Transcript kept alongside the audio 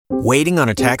Waiting on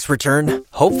a tax return?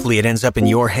 Hopefully it ends up in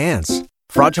your hands.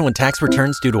 Fraudulent tax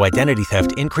returns due to identity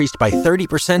theft increased by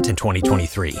 30% in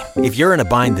 2023. If you're in a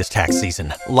bind this tax season,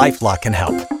 LifeLock can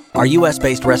help. Our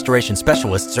U.S.-based restoration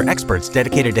specialists are experts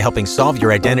dedicated to helping solve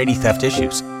your identity theft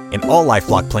issues. And all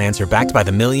LifeLock plans are backed by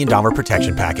the $1 Million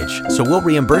Protection Package. So we'll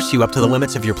reimburse you up to the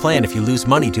limits of your plan if you lose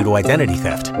money due to identity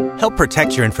theft. Help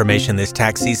protect your information this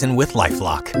tax season with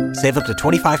LifeLock. Save up to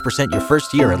 25% your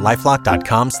first year at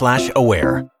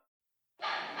LifeLock.com/aware.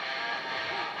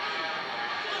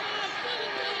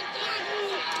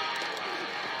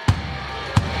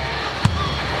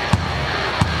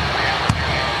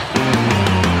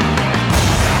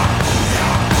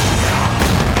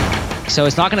 So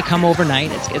it's not going to come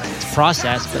overnight. It's a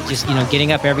process, but just,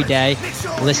 getting up every day,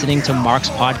 listening to Mark's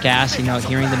podcast,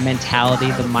 hearing the mentality,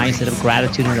 the mindset of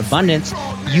gratitude and abundance,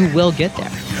 you will get there.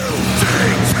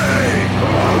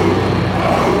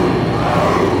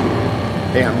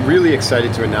 Hey, I'm really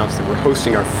excited to announce that we're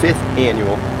hosting our 5th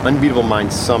annual Unbeatable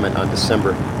Mind Summit on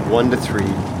December 1 to 3,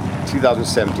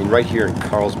 2017, right here in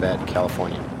Carlsbad,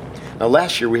 California. Now,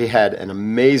 last year we had an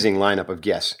amazing lineup of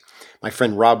guests. My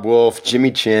friend Rob Wolf, Jimmy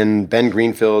Chin, Ben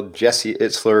Greenfield, Jesse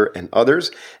Itzler, and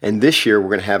others. And this year, we're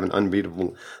going to have an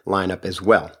unbeatable lineup as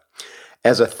well.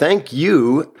 As a thank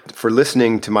you for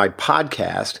listening to my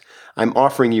podcast, I'm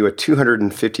offering you a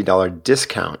 $250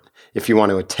 discount if you want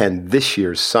to attend this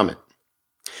year's summit.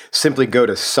 Simply go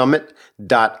to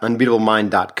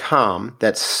summit.unbeatablemind.com.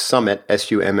 That's summit,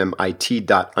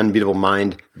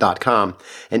 summit.unbeatablemind.com,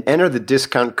 and enter the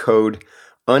discount code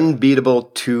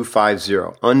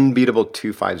Unbeatable250.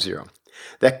 Unbeatable250.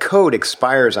 That code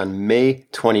expires on May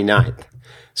 29th.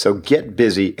 So get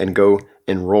busy and go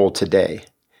enroll today.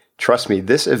 Trust me,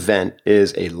 this event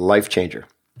is a life changer.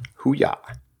 Hoo-yah.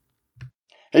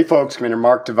 Hey folks, Commander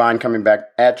Mark Devine coming back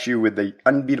at you with the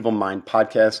Unbeatable Mind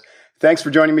podcast. Thanks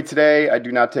for joining me today. I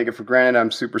do not take it for granted.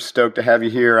 I'm super stoked to have you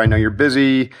here. I know you're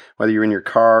busy, whether you're in your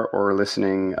car or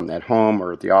listening at home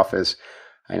or at the office.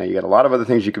 I know you got a lot of other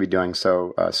things you could be doing,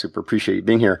 so super appreciate you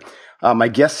being here. My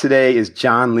guest today is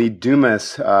John Lee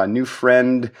Dumas, new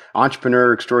friend,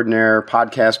 entrepreneur extraordinaire,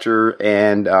 podcaster,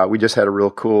 and we just had a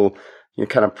real cool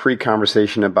kind of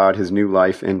pre-conversation about his new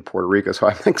life in Puerto Rico. So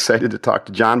I'm excited to talk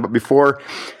to John. But before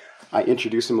I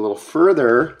introduce him a little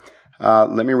further,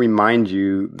 let me remind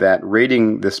you that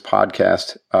rating this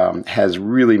podcast has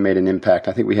really made an impact.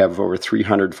 I think we have over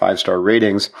 300 5-star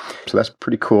ratings, so that's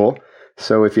pretty cool.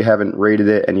 So if you haven't rated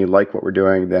it and you like what we're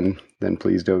doing, then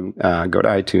please do go to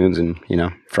iTunes and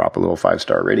drop a little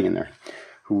 5-star rating in there.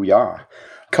 Hoo-yah. A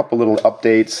couple little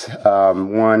updates.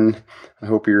 One, I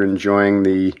hope you're enjoying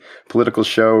the political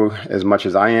show as much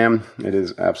as I am. It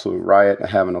is absolute riot. I'm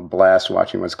having a blast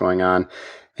watching what's going on.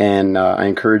 And I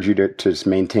encourage you to just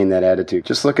maintain that attitude.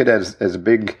 Just look at it as a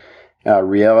big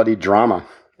reality drama.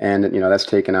 And, that's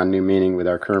taken on new meaning with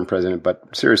our current president.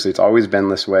 But seriously, it's always been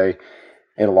this way.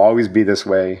 It'll always be this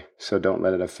way. So don't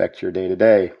let it affect your day to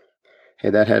day. Hey,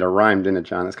 that had a rhyme, didn't it,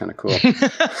 John? That's kind of cool.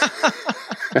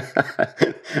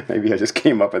 Maybe I just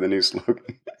came up with a new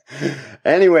slogan.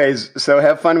 Anyways, so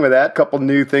have fun with that. Couple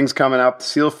new things coming up.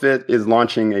 SealFit is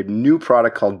launching a new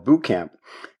product called Boot Camp,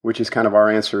 which is kind of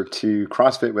our answer to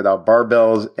CrossFit without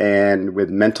barbells and with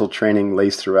mental training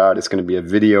laced throughout. It's going to be a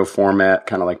video format,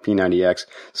 kind of like P90X.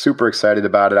 Super excited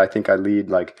about it. I think I lead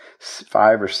like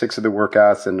 5 or 6 of the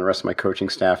workouts, and the rest of my coaching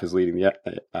staff is leading the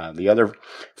other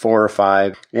 4 or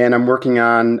 5. And I'm working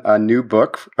on a new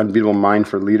book, Unbeatable Mind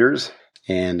for Leaders,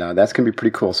 and that's going to be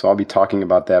pretty cool. So I'll be talking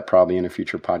about that probably in a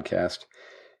future podcast.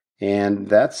 And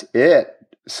that's it.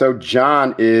 So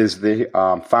John is the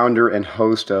founder and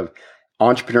host of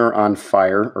Entrepreneur on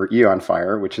Fire, or E on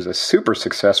Fire, which is a super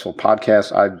successful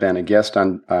podcast. I've been a guest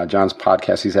on John's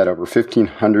podcast. He's had over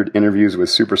 1,500 interviews with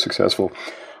super successful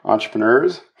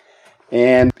entrepreneurs.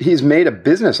 And he's made a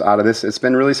business out of this. It's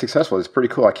been really successful. It's pretty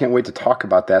cool. I can't wait to talk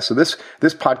about that. So this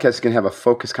podcast is going to have a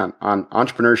focus on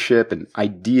entrepreneurship and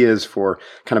ideas for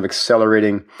kind of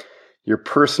accelerating your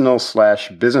personal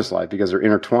 / business life, because they're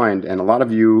intertwined. And a lot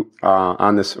of you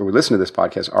on this, or listen to this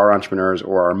podcast, are entrepreneurs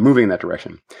or are moving in that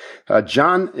direction.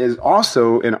 John is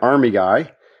also an Army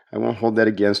guy. I won't hold that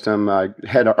against him.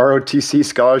 Had a ROTC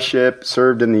scholarship,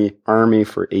 served in the Army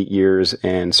for 8 years,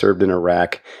 and served in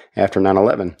Iraq after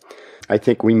 9/11. I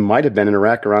think we might have been in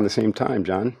Iraq around the same time,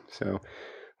 John. So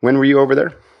when were you over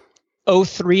there?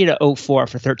 03 to 04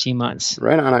 for 13 months.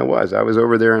 Right on. I was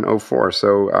over there in 04.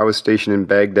 So I was stationed in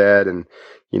Baghdad, and,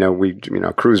 we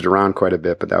cruised around quite a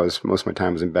bit, but that was most of my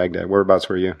time was in Baghdad. Whereabouts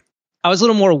were you? I was a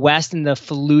little more west in the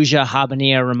Fallujah,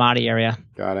 Habbaniyah, Ramadi area.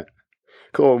 Got it.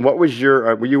 Cool. What was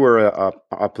your, you were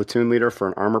a platoon leader for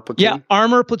an armor platoon? Yeah,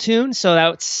 armor platoon. So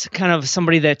that's kind of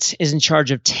somebody that is in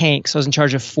charge of tanks. So I was in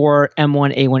charge of 4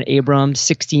 M1A1 Abrams,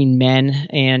 16 men,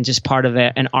 and just part of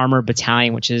an armor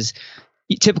battalion, which is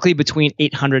typically between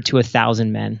 800 to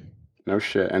 1,000 men. No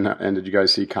shit. And did you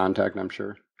guys see contact, I'm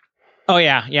sure? Oh,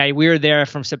 yeah. Yeah, we were there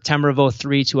from September of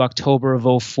 2003 to October of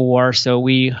 2004. So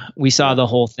we saw the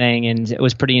whole thing, and it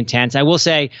was pretty intense. I will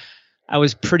say, I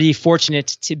was pretty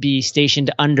fortunate to be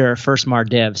stationed under First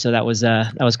Mardiv, so that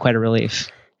was quite a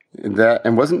relief.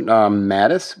 And wasn't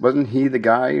Mattis? Wasn't he the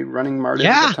guy running Mardiv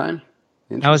at the time?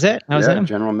 That was it. That was him.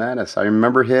 General Mattis. I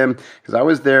remember him because I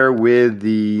was there with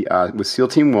with SEAL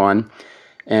Team 1,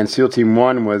 and SEAL Team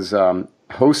 1 was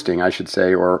hosting, I should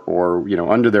say, or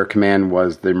under their command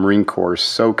was the Marine Corps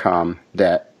SOCOM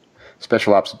DET,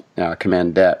 Special Ops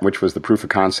Command DET, which was the proof of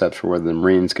concept for whether the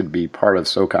Marines could be part of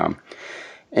SOCOM.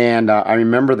 And I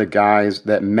remember the guys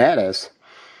that Mattis,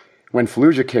 when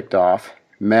Fallujah kicked off,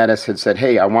 Mattis had said,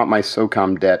 "Hey, I want my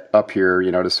SOCOM debt up here,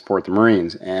 to support the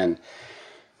Marines." And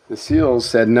the SEALs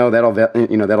said, "No,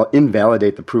 that'll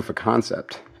invalidate the proof of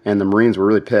concept." And the Marines were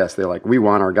really pissed. They're like, "We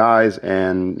want our guys,"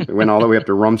 and went all the way up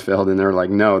to Rumsfeld, and they're like,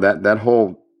 "No,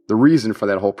 the reason for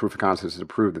that whole proof of concept is to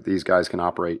prove that these guys can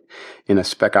operate in a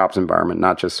spec ops environment,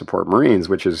 not just support Marines,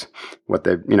 which is what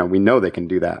we know they can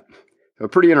do that." So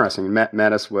pretty interesting.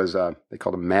 Mattis was, they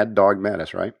called him Mad Dog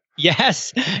Mattis, right?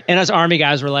 Yes. And us Army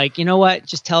guys were like, you know what?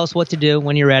 Just tell us what to do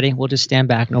when you're ready. We'll just stand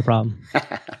back. No problem.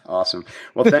 Awesome.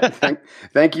 Well,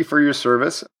 thank you for your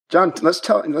service. John,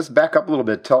 let's back up a little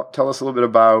bit. Tell us a little bit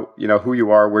about, who you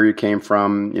are, where you came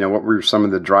from, what were some of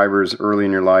the drivers early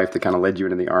in your life that kind of led you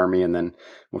into the Army, and then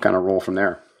we'll kind of roll from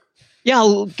there. Yeah,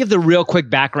 I'll give the real quick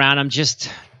background. I'm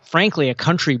just frankly a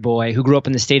country boy who grew up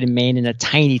in the state of Maine in a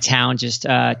tiny town, just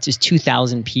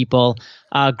 2,000 people.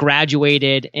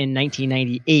 Graduated in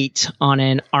 1998 on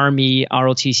an Army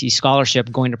ROTC scholarship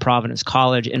going to Providence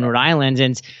College in Rhode Island.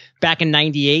 And back in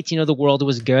 98, the world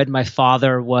was good. My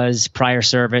father was prior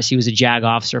service. He was a JAG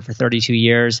officer for 32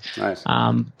 years. Nice.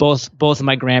 Both of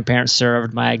my grandparents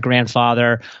served. My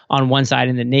grandfather on one side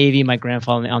in the Navy, my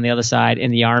grandfather on the other side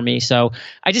in the Army. So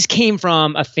I just came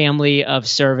from a family of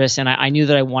service, and I knew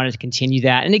that I wanted to continue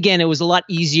that. And again, it was a lot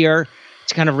easier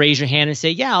to kind of raise your hand and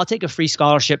say, yeah, I'll take a free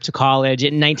scholarship to college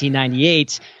in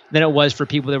 1998 than it was for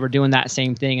people that were doing that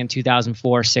same thing in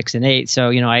 2004, 6, and 8. So,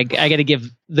 I got to give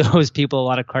those people a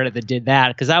lot of credit that did that,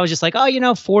 because I was just like,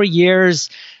 4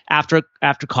 years after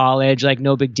college, like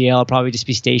no big deal. I'll probably just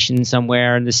be stationed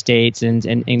somewhere in the States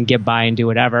and get by and do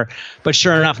whatever. But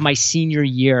sure enough, my senior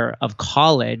year of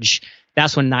college,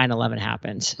 that's when 9/11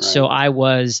 happened. Right. So I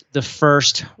was the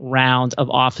first round of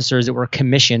officers that were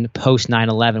commissioned post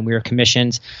 9/11. We were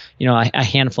commissioned, a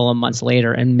handful of months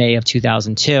later in May of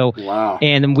 2002. Wow.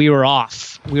 And then we were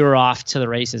off. We were off to the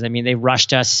races. I mean, they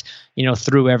rushed us,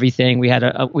 through everything. We had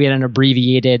an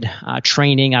abbreviated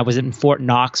training. I was in Fort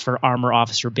Knox for Armor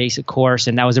Officer Basic Course,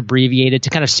 and that was abbreviated to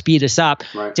kind of speed us up,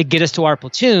 right, to get us to our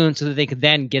platoon so that they could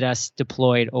then get us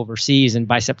deployed overseas. And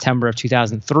by September of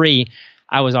 2003,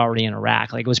 I was already in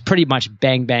Iraq. Like, it was pretty much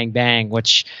bang, bang, bang,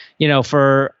 which,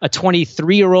 for a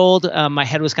 23-year-old, my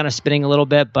head was kind of spinning a little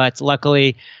bit, but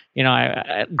luckily,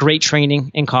 great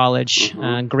training in college,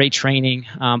 great training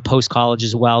post-college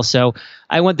as well. So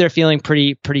I went there feeling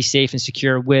pretty safe and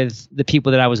secure with the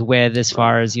people that I was with, as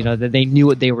far as, that they knew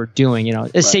what they were doing,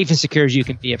 as right, safe and secure as you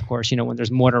can be, of course, when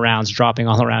there's mortar rounds dropping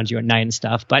all around you at night and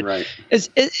stuff, but right, as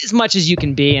much as you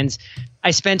can be. And I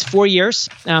spent 4 years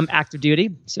active duty.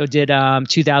 So did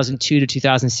 2002 to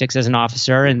 2006 as an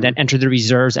officer, and then entered the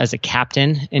reserves as a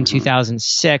captain in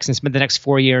 2006, and spent the next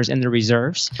 4 years in the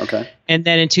reserves. Okay. And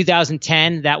then in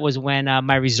 2010, that was when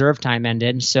my reserve time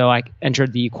ended. So I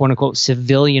entered the quote unquote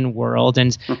civilian world.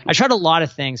 And I tried a lot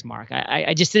of things, Mark.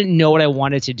 I just didn't know what I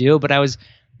wanted to do, but I was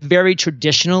very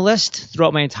traditionalist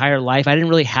throughout my entire life. I didn't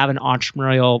really have an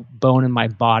entrepreneurial bone in my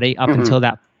body up until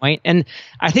that point. And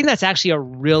I think that's actually a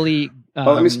really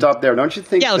well, let me stop there. Don't you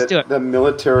think that the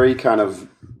military kind of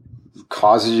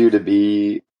causes you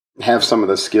to have some of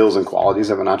the skills and qualities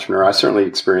of an entrepreneur? I certainly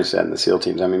experienced that in the SEAL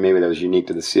teams. I mean, maybe that was unique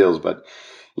to the SEALs, but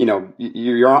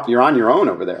you're on your own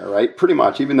over there, right? Pretty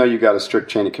much, even though you got a strict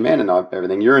chain of command and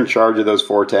everything, you're in charge of those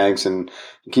 4 tanks and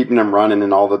keeping them running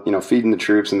and all the, feeding the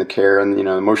troops and the care and,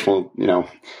 emotional,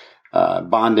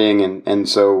 bonding.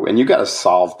 And you got to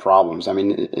solve problems. I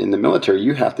mean, in the military,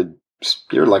 you're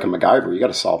like a MacGyver. You got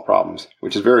to solve problems,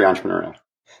 which is very entrepreneurial.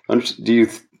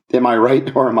 Am I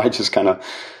right? Or am I just kind of,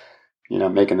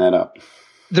 making that up?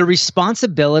 the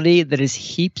responsibility that is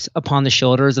heaped upon the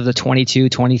shoulders of the 22,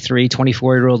 23,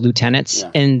 24-year-old lieutenants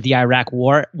in the Iraq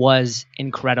War was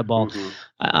incredible.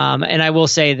 And I will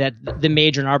say that the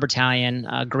major in our battalion,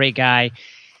 a great guy,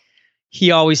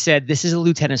 he always said, this is a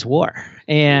lieutenant's war.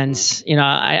 And,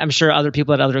 I'm sure other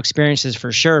people had other experiences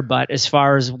for sure. But as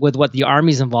far as with what the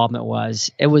Army's involvement was,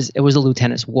 it was a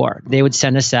lieutenant's war. They would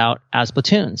send us out as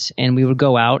platoons, and we would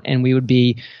go out and we would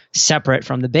be separate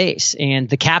from the base. And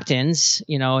the captains,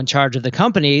 in charge of the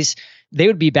companies, they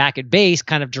would be back at base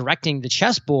kind of directing the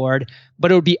chessboard,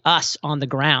 but it would be us on the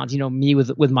ground, me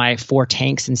with my 4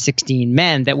 tanks and 16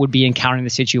 men that would be encountering the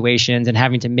situations and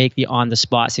having to make the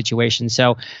on-the-spot situations.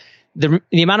 So the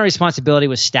amount of responsibility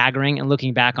was staggering, and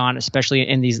looking back on, especially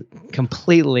in these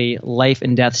completely life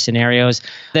and death scenarios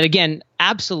that, again,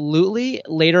 absolutely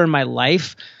later in my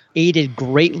life aided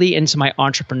greatly into my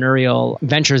entrepreneurial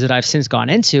ventures that I've since gone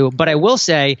into. But I will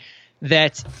say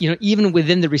that, even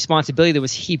within the responsibility that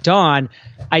was heaped on,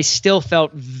 I still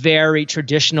felt very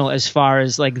traditional as far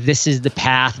as like, this is the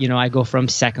path. I go from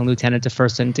second lieutenant to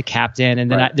first lieutenant to captain,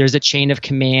 and then there's a chain of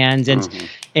command, and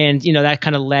that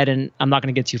kind of led. And I'm not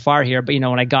going to get too far here, but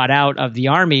when I got out of the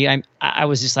Army, I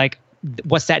was just like,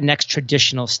 what's that next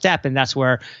traditional step? And that's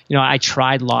where I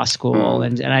tried law school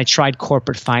and I tried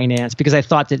corporate finance, because I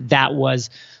thought that was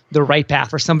the right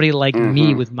path for somebody like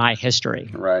me with my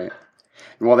history. Right.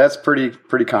 Well, that's pretty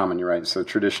common. You're right. So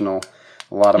traditional.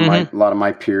 A lot of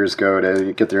my peers go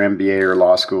to get their MBA or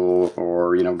law school,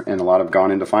 or and a lot have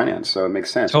gone into finance. So it makes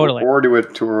sense. Totally. Or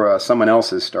to someone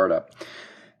else's startup.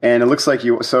 And it looks like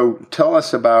you. So tell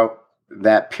us about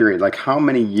that period. Like, how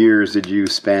many years did you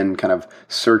spend kind of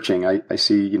searching? I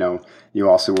see. You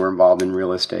also were involved in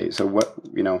real estate. So what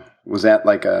was that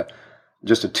like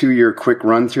just a 2-year quick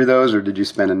run through those, or did you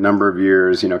spend a number of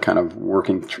years, kind of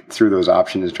working through those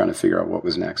options, trying to figure out what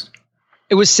was next?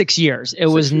 It was 6 years. It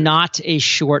was not a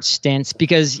short stint,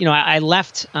 because, I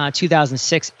left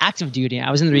 2006 active duty.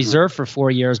 I was in the reserve for 4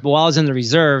 years, but while I was in the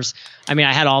reserves, I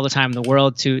had all the time in the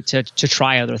world to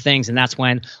try other things. And that's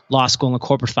when law school and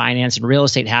corporate finance and real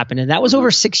estate happened. And that was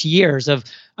over 6 years of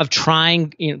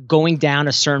trying, going down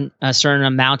a certain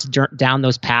amount down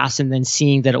those paths, and then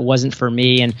seeing that it wasn't for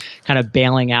me and kind of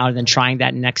bailing out and then trying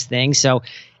that next thing. So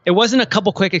it wasn't a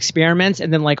couple quick experiments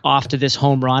and then like off to this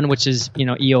home run, which is,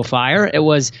 EO Fire. It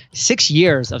was 6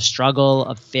 years of struggle,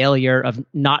 of failure, of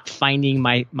not finding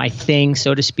my thing,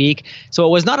 so to speak. So it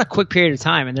was not a quick period of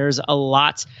time. And there's a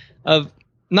lot of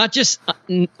not just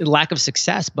lack of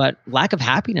success, but lack of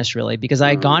happiness, really, because I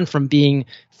had gone from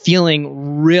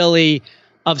feeling really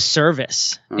of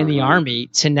service in the Army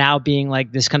to now being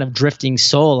like this kind of drifting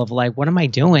soul of like, what am I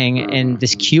doing in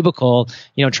this cubicle,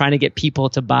 trying to get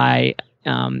people to buy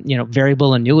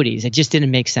variable annuities. It just didn't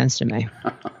make sense to me.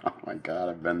 Oh my God,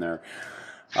 I've been there.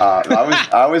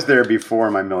 I was there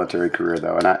before my military career,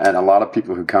 though, and a lot of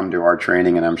people who come to our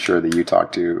training, and I'm sure that you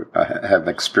talk to, have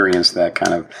experienced that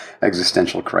kind of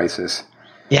existential crisis.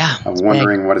 Yeah, of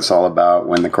wondering what it's all about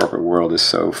when the corporate world is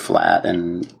so flat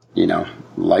and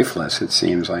lifeless, it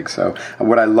seems like. So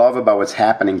what I love about what's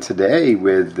happening today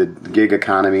with the gig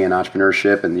economy and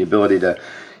entrepreneurship and the ability to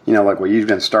like what you've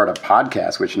been start a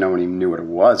podcast, which no one even knew what it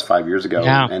was 5 years ago,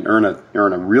 and earn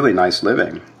a really nice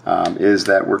living, is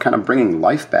that we're kind of bringing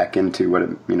life back into what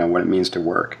it means to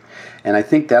work. And I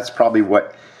think that's probably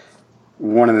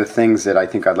one of the things that I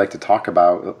think I'd like to talk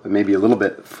about maybe a little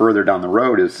bit further down the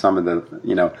road is some of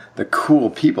the cool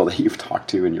people that you've talked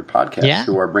to in your podcast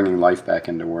who are bringing life back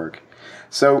into work.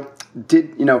 So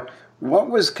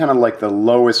what was kind of like the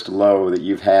lowest low that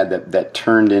you've had that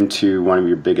turned into one of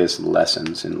your biggest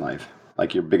lessons in life,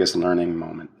 like your biggest learning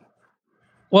moment?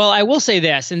 Well, I will say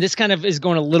this, and this kind of is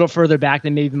going a little further back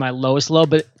than maybe my lowest low,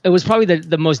 but it was probably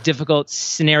the most difficult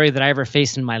scenario that I ever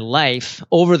faced in my life.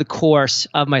 Over the course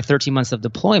of my 13 months of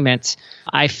deployment,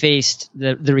 I faced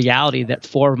the reality that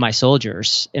 4 of my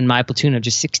soldiers in my platoon of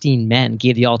just 16 men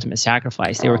gave the ultimate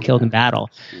sacrifice. They were killed in battle.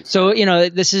 So,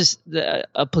 this is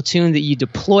a platoon that you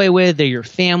deploy with. They're your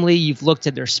family. You've looked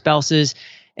at their spouses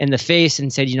in the face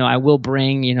and said, I will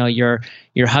bring,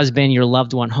 your husband, your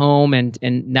loved one home. And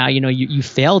now, you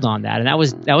failed on that. And that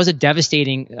was a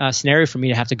devastating scenario for me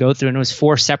to have to go through. And it was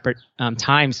 4 separate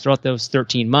times throughout those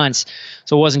 13 months.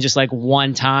 So it wasn't just like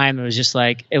one time. It was just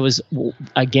like, it was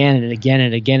again and again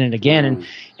and again and again.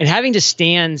 And having to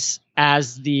stand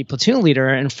as the platoon leader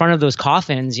in front of those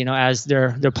coffins, as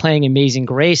they're playing Amazing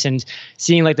Grace and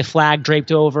seeing like the flag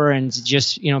draped over and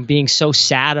just, being so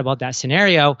sad about that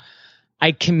scenario,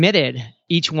 I committed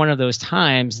each one of those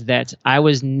times that I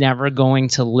was never going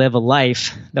to live a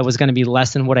life that was going to be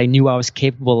less than what I knew I was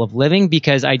capable of living,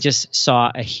 because I just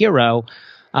saw a hero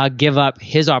give up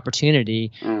his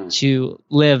opportunity to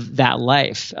live that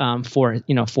life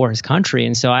for his country.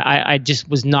 And so I just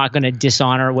was not going to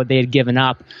dishonor what they had given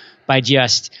up by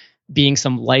just being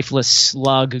some lifeless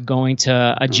slug going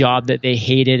to a job that they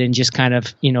hated and just kind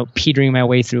of, petering my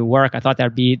way through work. I thought that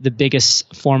would be the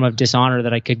biggest form of dishonor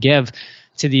that I could give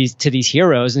to these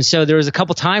heroes. And so there was a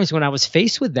couple times when I was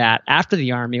faced with that after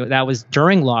the Army. That was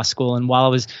during law school, and while I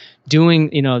was doing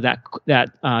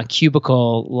that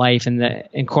cubicle life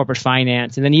in corporate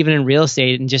finance, and then even in real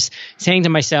estate, and just saying to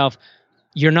myself,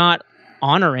 you're not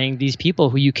honoring these people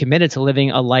who you committed to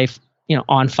living a life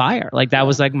on fire. Like that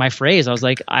was like my phrase. I was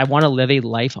like, I want to live a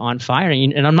life on fire,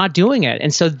 and I'm not doing it.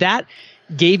 And so that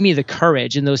gave me the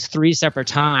courage in those 3 separate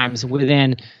times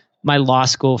within my law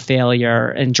school failure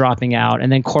and dropping out,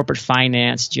 and then corporate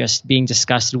finance, just being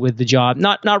disgusted with the job,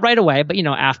 not right away, but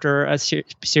after a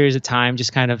series of time,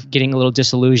 just kind of getting a little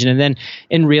disillusioned. And then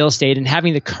in real estate, and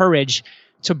having the courage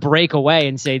to break away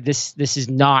and say, this is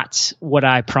not what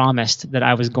I promised that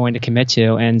I was going to commit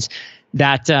to. And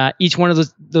that each one of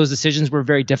those decisions were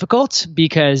very difficult,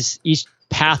 because each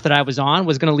path that I was on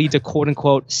was going to lead to quote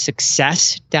unquote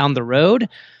success down the road.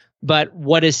 But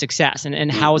what is success,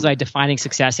 and how was I defining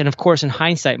success? And of course, in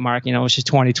hindsight, Mark, it's just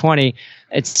 2020.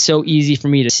 It's so easy for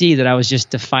me to see that I was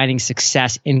just defining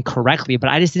success incorrectly,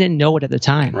 but I just didn't know it at the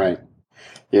time. Right.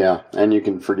 Yeah. And you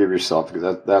can forgive yourself,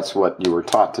 because that's what you were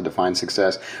taught to define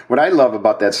success. What I love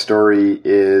about that story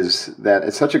is that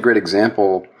it's such a great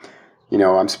example.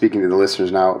 I'm speaking to the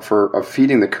listeners now of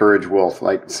feeding the courage wolf.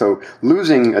 Like, so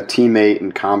losing a teammate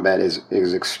in combat is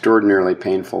extraordinarily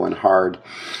painful and hard.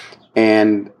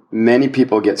 And many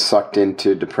people get sucked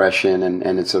into depression,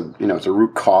 and it's a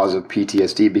root cause of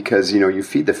PTSD, because you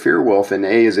feed the fear wolf, and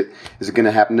A, is it going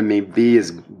to happen to me? B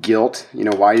is guilt.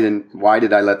 Why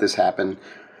did I let this happen?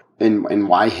 And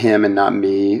why him and not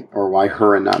me, or why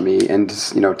her and not me? And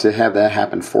to have that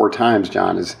happen 4 times,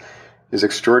 John, is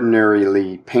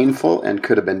extraordinarily painful and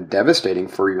could have been devastating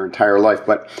for your entire life.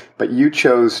 But you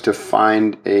chose to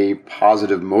find a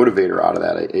positive motivator out of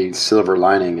that, a silver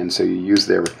lining, and so you use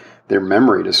their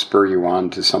memory to spur you on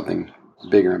to something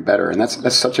bigger and better. And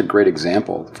that's such a great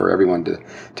example for everyone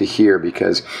to hear,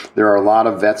 because there are a lot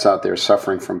of vets out there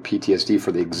suffering from PTSD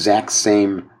for the exact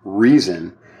same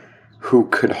reason, who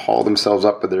could haul themselves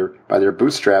up by their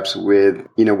bootstraps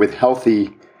with healthy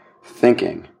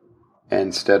thinking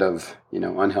instead of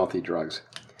unhealthy drugs.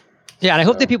 Yeah, and I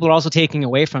hope that people are also taking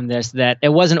away from this that it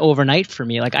wasn't overnight for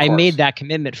me. Like, I made that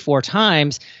commitment 4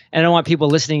 times, and I don't want people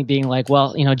listening being like,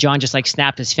 well, John just like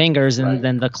snapped his fingers and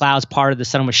then the clouds parted, the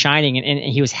sun was shining, and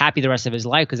he was happy the rest of his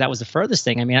life, because that was the furthest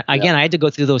thing. I mean, again, I had to go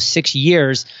through those 6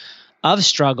 years of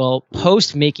struggle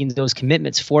post making those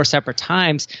commitments 4 separate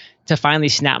times to finally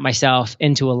snap myself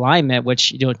into alignment,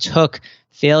 which took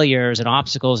failures and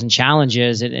obstacles and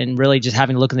challenges, and really just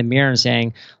having to look in the mirror and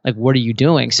saying, like, what are you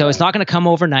doing? So it's not going to come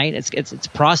overnight. It's a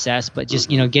process, but just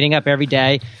getting up every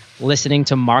day, listening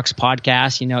to Mark's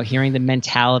podcast, hearing the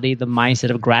mentality, the mindset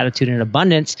of gratitude and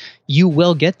abundance, you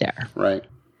will get there. Right.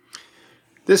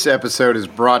 This episode is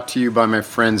brought to you by my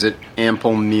friends at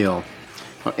Ample Meal.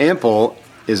 Now, Ample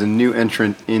is a new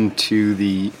entrant into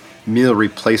the meal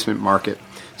replacement market.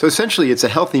 So essentially, it's a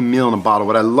healthy meal in a bottle.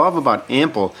 What I love about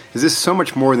Ample is this is so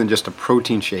much more than just a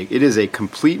protein shake. It is a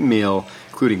complete meal,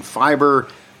 including fiber,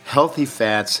 healthy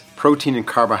fats, protein, and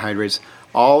carbohydrates,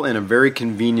 all in a very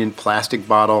convenient plastic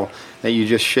bottle that you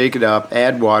just shake it up,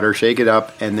 add water, shake it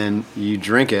up, and then you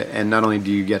drink it. And not only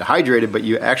do you get hydrated, but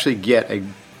you actually get a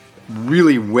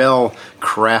really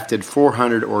well-crafted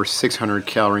 400 or 600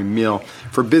 calorie meal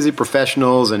for busy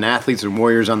professionals and athletes and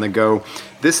warriors on the go.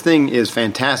 This thing is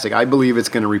fantastic. I believe it's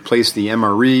going to replace the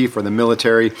MRE for the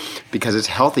military because it's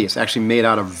healthy. It's actually made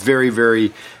out of very,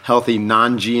 very healthy,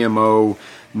 non-GMO,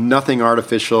 nothing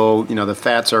artificial. The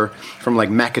fats are from like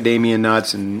macadamia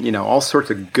nuts and, all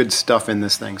sorts of good stuff in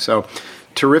this thing. So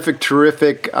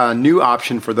terrific new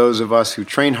option for those of us who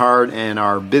train hard and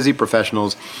are busy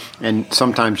professionals and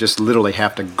sometimes just literally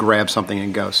have to grab something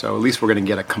and go. So at least we're going to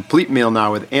get a complete meal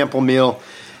now with Ample Meal.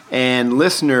 And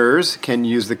listeners can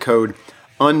use the code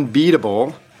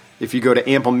UNBEATABLE if you go to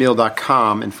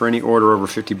amplemeal.com, and for any order over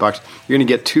 $50, you're going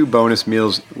to get 2 bonus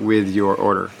meals with your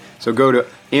order. So go to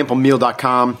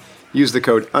amplemeal.com, use the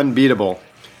code UNBEATABLE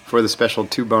for the special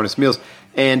 2 bonus meals.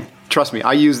 And trust me,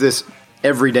 I use this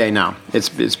every day now.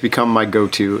 It's become my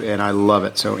go-to, and I love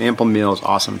it. So Ample Meal is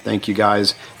awesome. Thank you,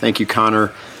 guys. Thank you, Connor,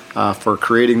 for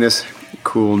creating this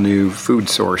cool new food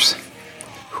source.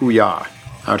 Hoo-yah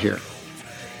out here.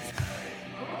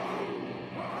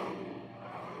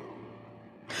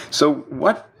 So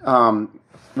what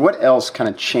else kind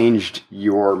of changed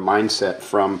your mindset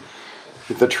from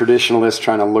the traditionalist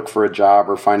trying to look for a job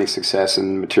or finding success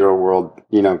in the material world,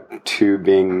 to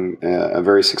being a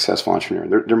very successful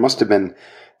entrepreneur? There must have been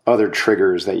other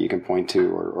triggers that you can point to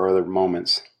or other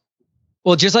moments.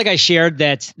 Well, just like I shared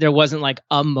that there wasn't like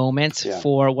a moment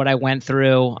for what I went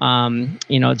through,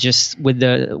 just with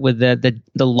the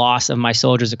loss of my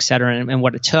soldiers, et cetera, and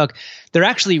what it took. There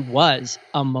actually was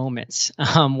a moment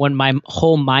when my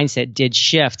whole mindset did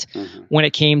shift when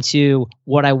it came to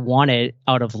what I wanted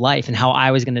out of life and how I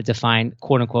was going to define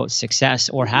quote unquote success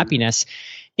or happiness.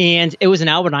 And it was an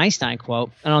Albert Einstein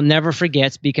quote, and I'll never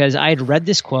forget because I had read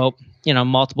this quote,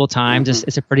 multiple times.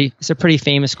 It's a pretty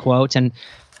famous quote, and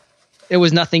it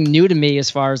was nothing new to me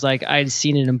as far as like I'd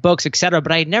seen it in books, et cetera,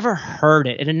 but I had never heard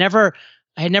it.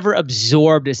 I had never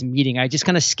absorbed this meaning. I just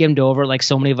kind of skimmed over like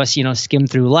so many of us, skim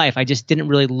through life. I just didn't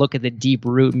really look at the deep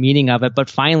root meaning of it. But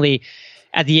finally,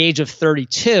 at the age of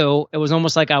 32, it was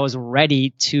almost like I was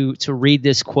ready to read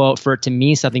this quote for it to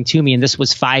mean something to me. And this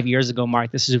was 5 years ago,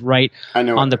 Mark. This is right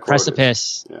on the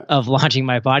precipice of launching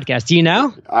my podcast. Do you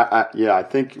know? I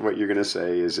think what you're going to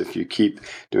say is if you keep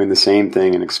doing the same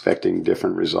thing and expecting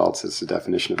different results, it's the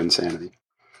definition of insanity.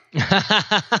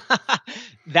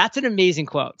 That's an amazing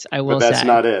quote, I will say. But that's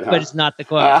not it, huh? But it's not the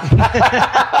quote.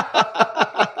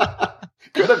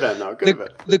 Could have been, though. Could have been.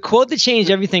 The quote that changed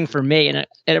everything for me, and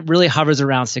it really hovers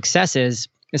around success, is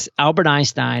Albert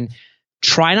Einstein: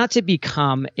 try not to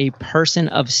become a person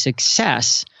of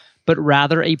success, but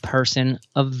rather a person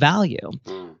of value.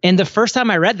 And the first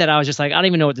time I read that, I was just like, I don't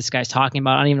even know what this guy's talking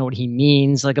about. I don't even know what he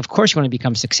means. Like, of course you want to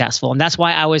become successful. And that's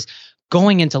why I was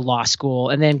going into law school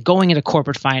and then going into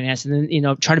corporate finance and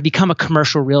then, trying to become a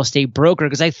commercial real estate broker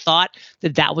because I thought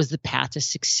that was the path to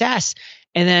success.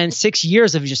 And then 6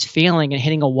 years of just failing and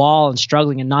hitting a wall and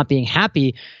struggling and not being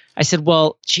happy, I said,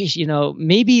 well, geez,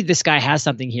 maybe this guy has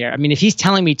something here. I mean, if he's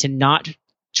telling me to not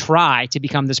try to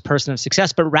become this person of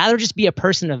success, but rather just be a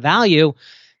person of value,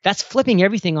 that's flipping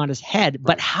everything on his head.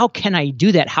 But how can I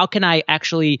do that? How can I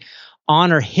actually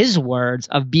honor his words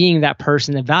of being that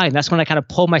person of value? And that's when I kind of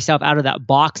pulled myself out of that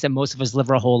box that most of us live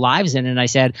our whole lives in. And I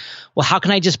said, well, how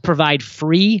can I just provide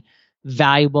free,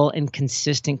 valuable, and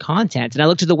consistent content? And I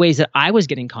looked at the ways that I was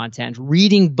getting content,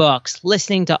 reading books,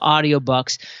 listening to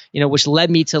audiobooks, which led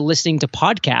me to listening to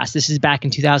podcasts. This is back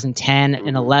in 2010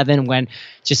 and 11 when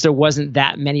just there wasn't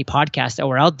that many podcasts that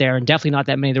were out there and definitely not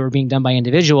that many that were being done by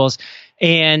individuals.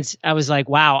 And I was like,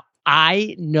 wow,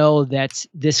 I know that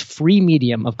this free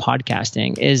medium of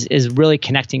podcasting is really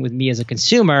connecting with me as a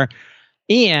consumer.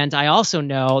 And I also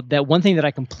know that one thing that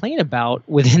I complain about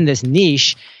within this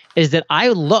niche is that I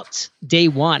looked day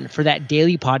one for that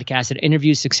daily podcast that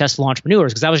interviews successful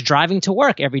entrepreneurs because I was driving to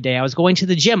work every day. I was going to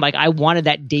the gym. Like I wanted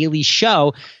that daily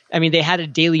show. I mean, they had a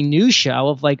daily news show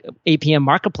of like 8 p.m.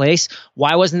 Marketplace.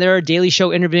 Why wasn't there a daily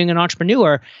show interviewing an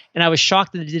entrepreneur? And I was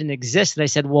shocked that it didn't exist. And I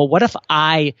said, well, what if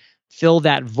I fill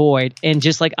that void? And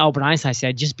just like Albert Einstein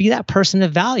said, just be that person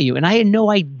of value. And I had no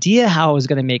idea how I was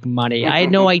going to make money. I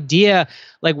had no idea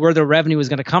like where the revenue was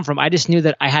going to come from. I just knew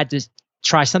that I had to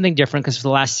try something different because for the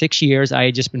last 6 years, I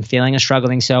had just been failing and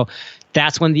struggling. So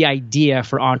that's when the idea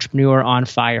for Entrepreneur on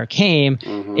Fire came.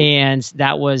 And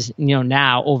that was,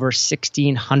 now over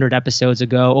 1,600 episodes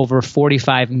ago, over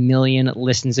 45 million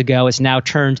listens ago. It's now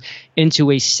turned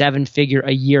into a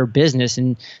 7-figure-a-year business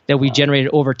and that we generated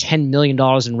over $10 million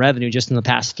in revenue just in the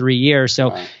past 3 years.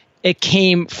 So it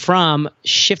came from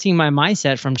shifting my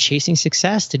mindset from chasing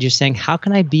success to just saying, how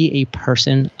can I be a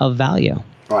person of value?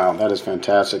 Wow, that is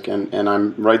fantastic. And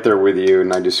I'm right there with you.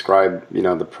 And I describe,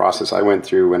 the process I went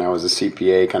through when I was a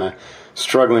CPA, kind of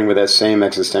struggling with that same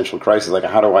existential crisis. Like,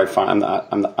 how do I find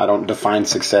I don't define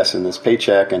success in this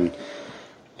paycheck and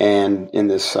in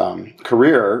this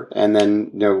career. And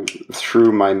then,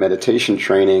 through my meditation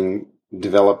training,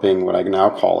 developing what I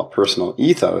now call a personal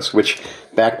ethos, which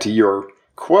back to your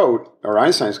quote or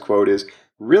Einstein's quote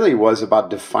really was about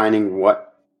defining what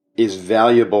is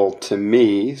valuable to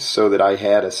me so that I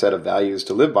had a set of values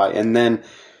to live by and then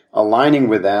aligning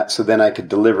with that so then I could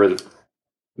deliver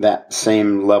that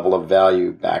same level of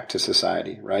value back to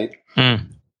society, right?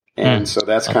 And so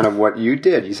that's kind of what you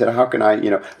did. You said, how can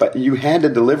I, but you had to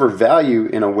deliver value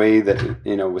in a way that,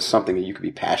 was something that you could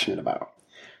be passionate about,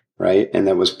 right? And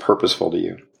that was purposeful to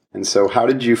you. And so how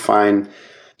did you find,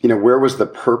 where was the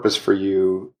purpose for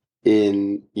you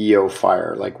in EO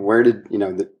Fire? Like where did,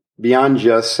 beyond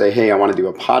just say, hey, I want to do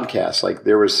a podcast, like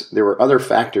there were other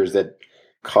factors that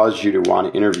caused you to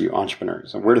want to interview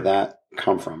entrepreneurs. And where did that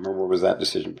come from? Or where was that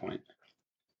decision point?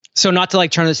 So not to like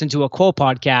turn this into a quote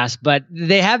podcast, but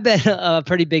they have been a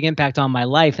pretty big impact on my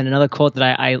life. And another quote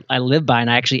that I live by, and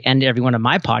I actually end every one of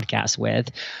my podcasts with,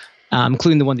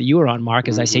 including the one that you were on, Mark,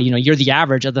 as I say, you're the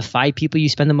average of the 5 people you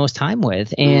spend the most time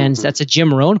with. And that's a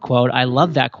Jim Rohn quote. I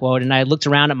love that quote. And I looked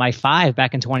around at my 5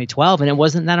 back in 2012, and it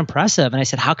wasn't that impressive. And I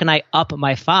said, how can I up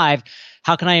my 5?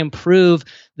 How can I improve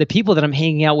the people that I'm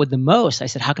hanging out with the most? I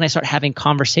said, how can I start having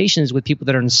conversations with people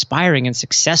that are inspiring and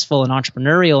successful and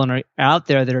entrepreneurial and are out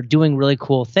there that are doing really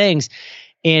cool things?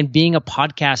 And being a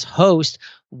podcast host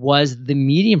was the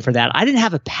medium for that. I didn't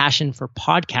have a passion for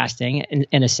podcasting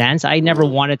in a sense. I never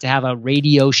wanted to have a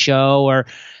radio show or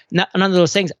none of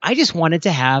those things. I just wanted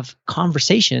to have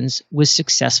conversations with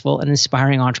successful and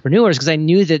inspiring entrepreneurs because I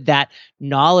knew that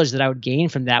knowledge that I would gain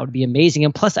from that would be amazing.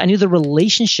 And plus, I knew the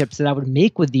relationships that I would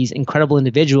make with these incredible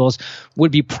individuals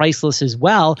would be priceless as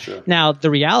well. Sure. Now, the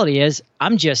reality is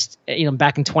I'm just,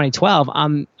 back in 2012,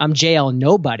 I'm JL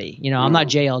nobody. I'm not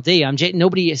JLD.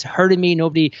 Nobody has heard of me.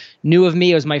 Nobody knew of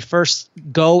me. It was my first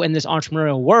go in this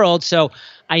entrepreneurial world. So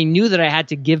I knew that I had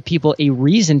to give people a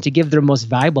reason to give their most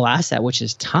valuable asset, which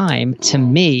is time, to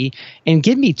me, and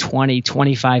give me 20,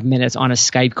 25 minutes on a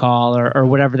Skype call or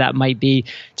whatever that might be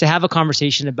to have a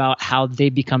conversation about how they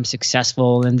become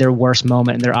successful and their worst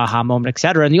moment and their aha moment, et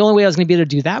cetera. And the only way I was going to be able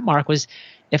to do that, Mark, was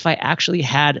if I actually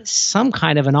had some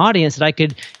kind of an audience that I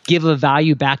could give a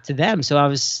value back to them. So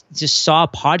I saw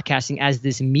podcasting as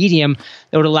this medium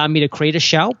that would allow me to create a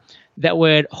show that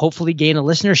would hopefully gain a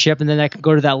listenership. And then I could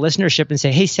go to that listenership and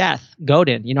say, hey, Seth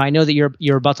Godin, I know that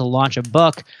you're about to launch a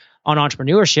book on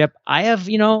entrepreneurship. I have,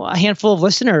 a handful of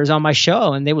listeners on my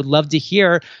show and they would love to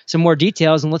hear some more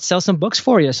details and let's sell some books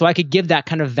for you. So I could give that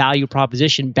kind of value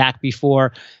proposition back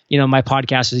before, my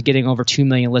podcast was getting over 2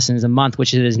 million listens a month,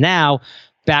 which it is now.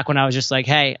 Back when I was just like,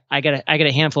 hey, I got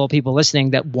a handful of people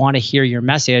listening that want to hear your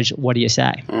message. What do you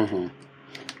say? Mm-hmm.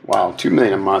 Wow, 2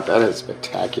 million a month. That is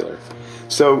spectacular.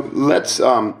 So let's,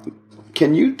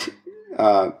 can you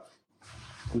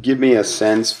give me a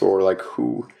sense for like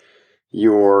who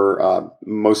your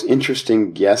most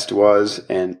interesting guest was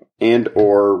and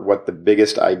or what the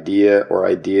biggest idea or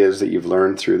ideas that you've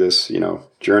learned through this,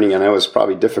 journey? I know it's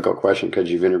probably a difficult question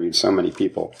because you've interviewed so many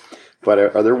people, but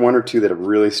are there one or two that have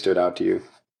really stood out to you?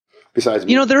 Besides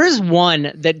me? There is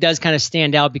one that does kind of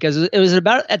stand out because it was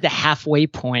about at the halfway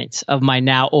point of my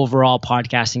now overall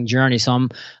podcasting journey. So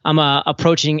I'm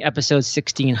approaching episode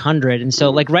 1600. And so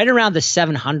like right around the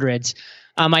 700s,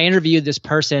 I interviewed this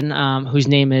person whose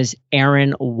name is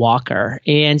Aaron Walker.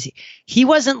 And he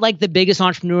wasn't like the biggest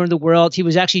entrepreneur in the world. He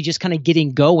was actually just kind of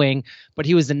getting going, but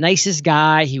he was the nicest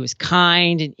guy. He was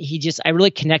kind. And I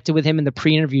really connected with him in the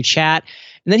pre-interview chat.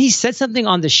 And then he said something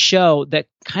on the show that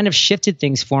kind of shifted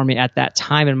things for me at that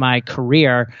time in my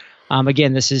career.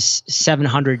 Again, this is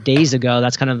 700 days ago.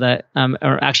 That's kind of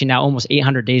or actually now almost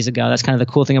 800 days ago. That's kind of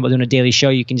the cool thing about doing a daily show.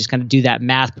 You can just kind of do that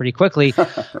math pretty quickly.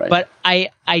 Right. But I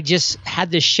just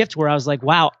had this shift where I was like,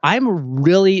 wow, I'm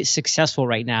really successful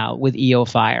right now with EO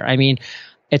Fire. I mean,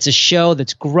 it's a show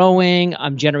that's growing.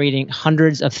 I'm generating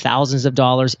hundreds of thousands of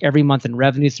dollars every month in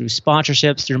revenue through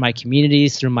sponsorships, through my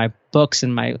communities, through my books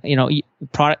and my,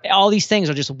 product. All these things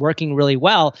are just working really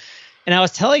well. And I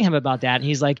was telling him about that. And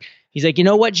he's like, you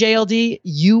know what, JLD,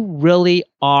 you really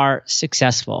are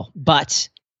successful, but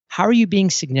how are you being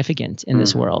significant in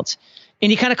this world? And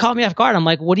he kind of caught me off guard. I'm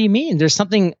like, what do you mean? There's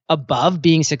something above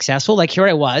being successful. Like here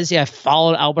I was. Yeah, I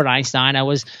followed Albert Einstein. I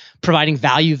was providing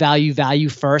value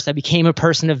first. I became a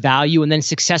person of value, and then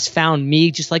success found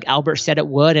me, just like Albert said it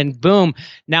would. And boom,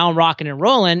 now I'm rocking and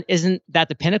rolling. Isn't that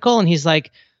the pinnacle? And he's like,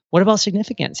 what about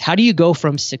significance? How do you go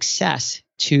from success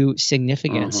to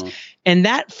significance? And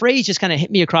that phrase just kind of hit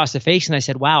me across the face. And I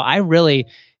said, wow, I really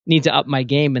need to up my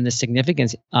game in the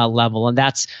significance level. And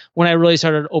that's when I really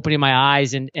started opening my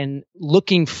eyes and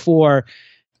looking for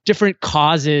different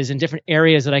causes and different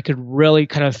areas that I could really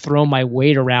kind of throw my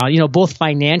weight around, both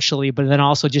financially, but then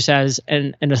also just as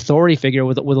an authority figure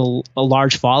with a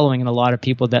large following and a lot of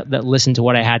people that listen to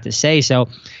what I had to say. So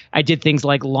I did things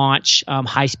like launch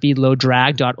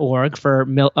highspeedlowdrag.org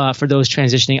for those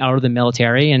transitioning out of the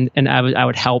military. And I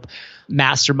would help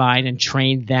mastermind and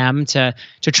train them to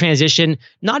transition,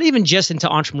 not even just into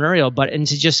entrepreneurial, but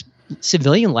into just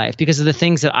civilian life, because of the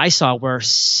things that I saw were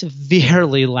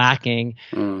severely lacking.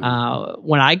 When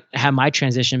I had my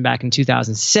transition back in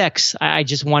 2006, I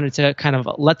just wanted to kind of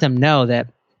let them know that,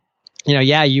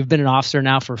 you've been an officer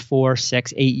now for 4,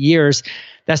 6, 8 years.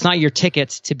 That's not your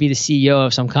tickets to be the CEO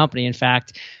of some company. In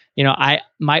fact,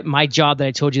 my job that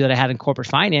I told you that I had in corporate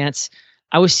finance,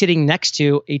 I was sitting next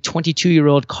to a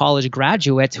 22-year-old college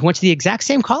graduate who went to the exact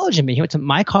same college as me. He went to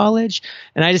my college,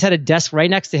 and I just had a desk right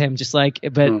next to him,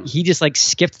 he just like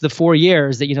skipped the 4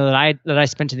 years that I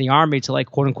spent in the Army to like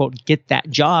quote unquote get that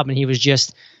job, and he was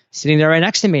just sitting there right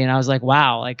next to me. And I was like,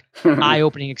 wow, like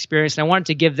eye-opening experience. And I wanted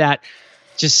to give that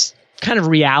just kind of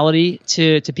reality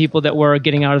to people that were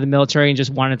getting out of the military and just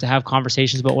wanted to have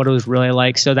conversations about what it was really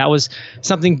like. So that was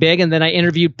something big. And then I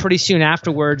interviewed pretty soon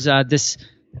afterwards this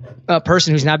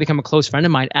person who's now become a close friend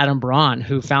of mine, Adam Braun,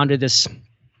 who founded this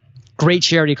great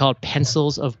charity called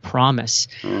Pencils of Promise.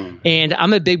 And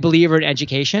I'm a big believer in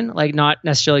education, like not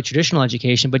necessarily traditional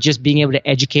education, but just being able to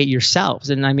educate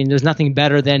yourselves. And I mean, there's nothing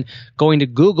better than going to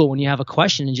Google when you have a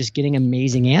question and just getting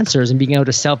amazing answers and being able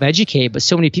to self-educate. But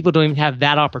so many people don't even have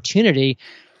that opportunity.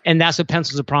 And that's what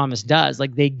Pencils of Promise does.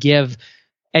 Like they give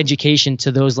education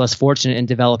to those less fortunate in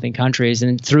developing countries.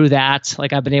 And through that,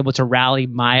 like I've been able to rally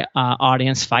my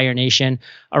audience, Fire Nation,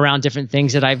 around different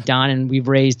things that I've done. And we've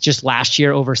raised just last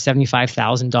year over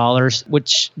 $75,000,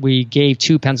 which we gave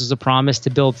to Pencils of Promise to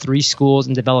build 3 schools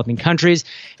in developing countries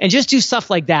and just do stuff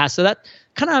like that. So that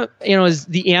kind of, is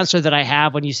the answer that I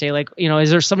have when you say like,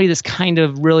 is there somebody that's kind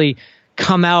of really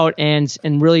come out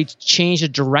and really change the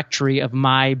directory of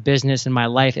my business and my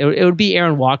life? It would be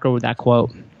Aaron Walker with that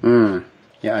quote.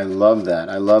 Yeah, I love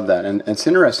that. And it's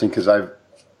interesting because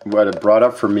what it brought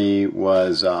up for me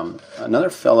was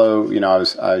another fellow,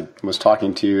 I was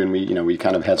talking to, and we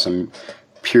kind of had some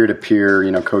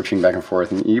peer-to-peer, coaching back and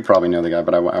forth. And you probably know the guy,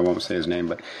 but I won't say his name.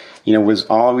 But, was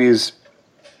always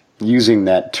using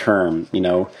that term,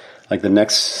 like the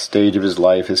next stage of his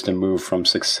life is to move from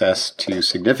success to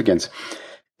significance.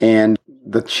 And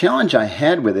the challenge I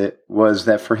had with it was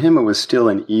that for him, it was still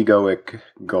an egoic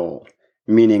goal.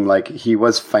 Meaning like he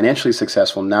was financially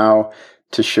successful. Now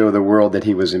to show the world that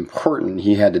he was important,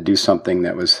 he had to do something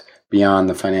that was beyond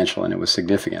the financial and it was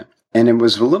significant. And it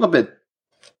was a little bit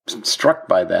struck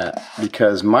by that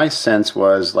because my sense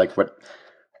was like what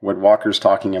Walker's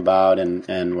talking about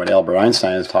and what Albert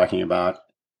Einstein is talking about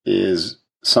is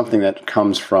something that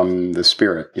comes from the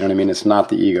spirit. You know what I mean? It's not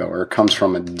the ego, or it comes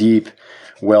from a deep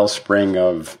wellspring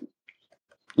of,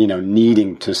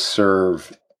 needing to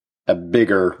serve a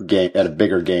bigger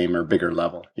game or bigger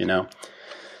level,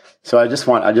 So I just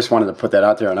wanted to put that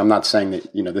out there. And I'm not saying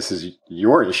that, this is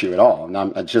your issue at all.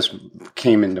 And it just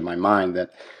came into my mind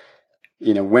that,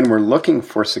 when we're looking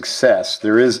for success,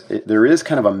 there is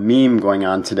kind of a meme going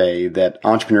on today that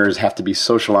entrepreneurs have to be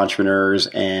social entrepreneurs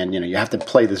and, you have to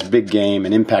play this big game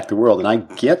and impact the world. And I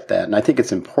get that. And I think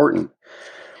it's important,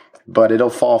 but it'll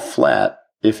fall flat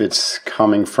if it's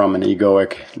coming from an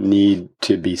egoic need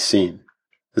to be seen.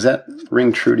 Does that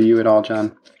ring true to you at all,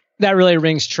 John? That really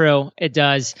rings true. It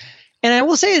does. And I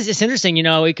will say it's interesting,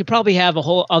 we could probably have a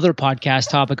whole other podcast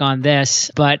topic on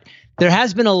this, but there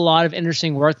has been a lot of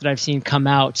interesting work that I've seen come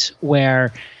out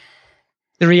where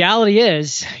the reality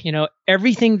is,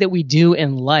 everything that we do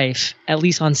in life, at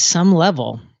least on some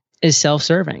level, is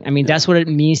self-serving. I mean, that's what it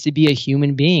means to be a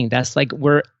human being. That's like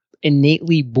we're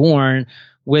innately born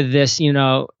with this,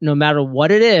 no matter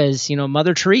what it is,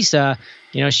 Mother Teresa,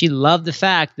 she loved the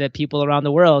fact that people around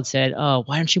the world said, oh,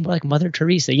 why aren't you more like Mother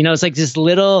Teresa? It's like this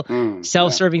little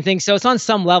self-serving thing. So it's on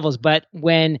some levels, but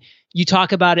when you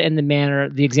talk about it in the manner,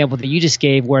 the example that you just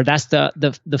gave, where that's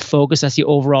the focus, that's the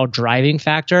overall driving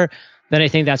factor, then I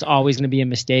think that's always going to be a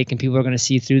mistake and people are going to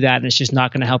see through that. And it's just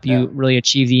not going to help you really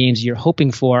achieve the aims you're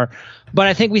hoping for. But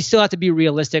I think we still have to be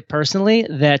realistic personally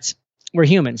that we're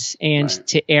humans, and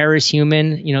to err is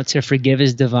human, to forgive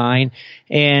is divine,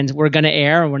 and we're going to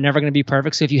err and we're never going to be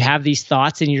perfect. So if you have these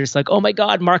thoughts and you're just like, oh my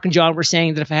God, Mark and John were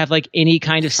saying that if I have like any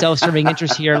kind of self-serving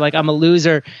interest here, like I'm a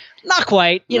loser, not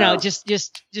quite,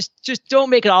 just don't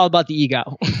make it all about the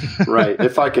ego. Right.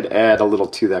 If I could add a little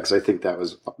to that, because I think that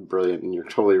was brilliant and you're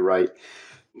totally right.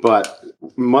 But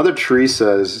Mother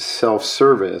Teresa's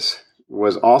self-service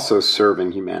was also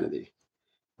serving humanity.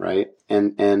 Right.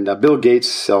 And Bill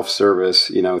Gates' self-service,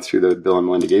 through the Bill and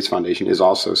Melinda Gates Foundation is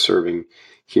also serving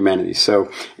humanity.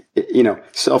 So,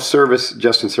 self-service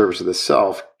just in service of the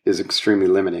self is extremely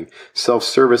limiting.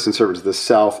 Self-service in service of the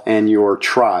self and your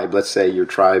tribe, let's say your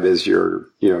tribe is your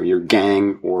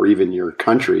gang or even your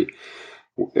country,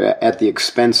 at the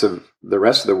expense of the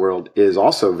rest of the world is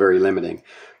also very limiting.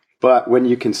 But when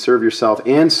you can serve yourself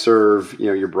and serve,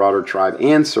 your broader tribe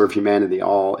and serve humanity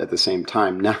all at the same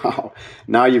time,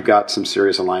 now you've got some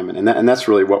serious alignment. And that's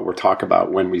really what we're talking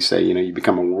about when we say, you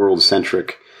become a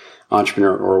world-centric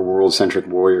entrepreneur or a world-centric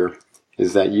warrior,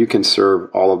 is that you can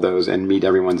serve all of those and meet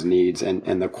everyone's needs.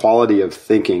 And the quality of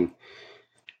thinking,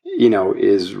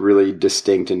 is really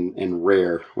distinct and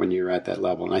rare when you're at that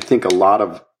level. And I think a lot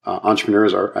of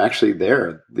entrepreneurs are actually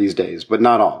there these days, but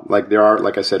not all. Like there are,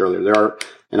 like I said earlier,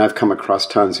 and I've come across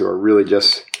tons who are really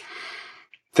just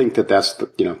think that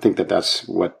that's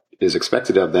what is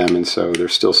expected of them, and so they're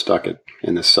still stuck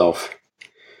in the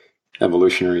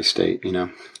self-evolutionary state.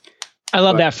 I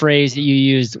love that phrase that you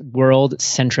used,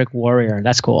 world-centric warrior.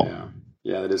 That's cool.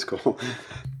 Yeah, that is cool.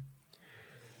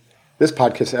 This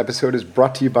podcast episode is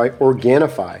brought to you by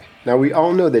Organifi. Now, we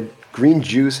all know that green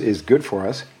juice is good for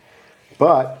us,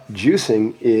 but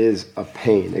juicing is a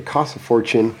pain. It costs a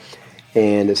fortune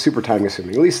and it's super time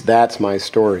consuming. At least that's my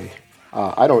story.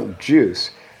 I don't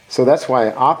juice. So that's why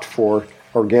I opt for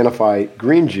Organifi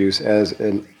green juice as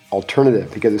an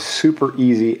alternative, because it's super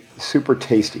easy, super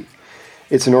tasty.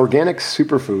 It's an organic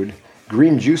superfood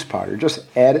green juice powder. Just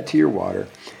add it to your water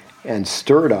and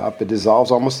stir it up. It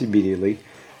dissolves almost immediately.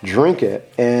 Drink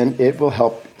it, and it will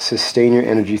help sustain your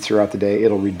energy throughout the day.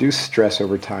 It'll reduce stress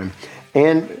over time.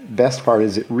 And best part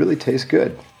is it really tastes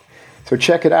good. So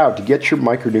check it out. To get your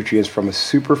micronutrients from a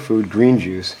superfood green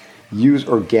juice, use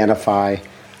Organifi.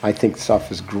 I think the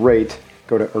stuff is great.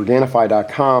 Go to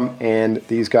Organifi.com, and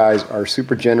these guys are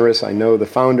super generous. I know the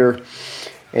founder,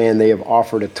 and they have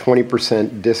offered a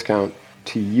 20% discount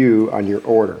to you on your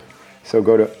order. So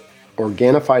go to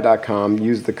Organifi.com,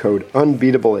 use the code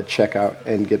UNBEATABLE at checkout,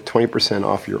 and get 20%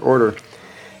 off your order.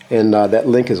 And that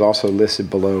link is also listed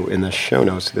below in the show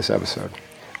notes to this episode.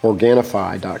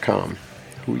 Organifi.com.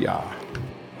 Hoo-yah.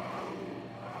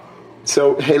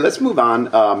 So, hey, let's move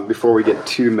on before we get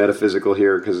too metaphysical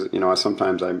here, because,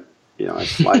 sometimes I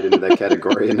slide into that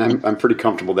category, and I'm pretty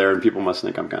comfortable there, and people must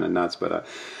think I'm kind of nuts, but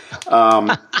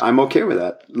I'm okay with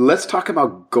that. Let's talk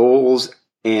about goals.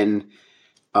 And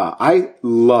I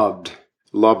loved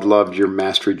your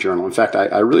mastery journal. In fact,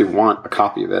 I really want a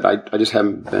copy of it. I just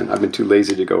I've been too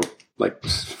lazy to go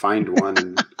find one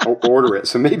and order it.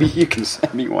 So maybe you can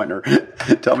send me one or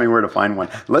tell me where to find one.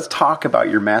 Let's talk about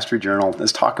your mastery journal.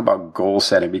 Let's talk about goal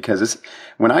setting, because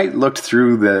when I looked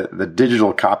through the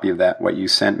digital copy of that, what you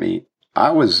sent me,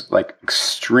 I was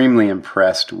extremely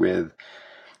impressed with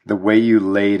the way you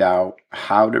laid out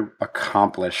how to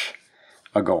accomplish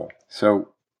a goal. So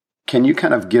can you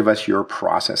kind of give us your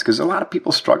process? Because a lot of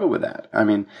people struggle with that. I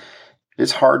mean,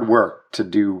 it's hard work to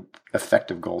do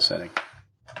effective goal setting.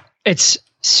 It's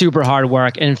super hard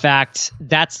work. In fact,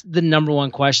 that's the number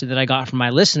one question that I got from my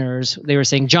listeners. They were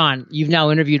saying, John, you've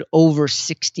now interviewed over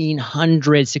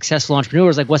 1,600 successful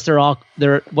entrepreneurs. What's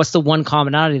the one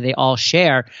commonality they all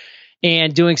share?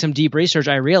 And doing some deep research,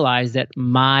 I realized that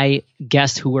my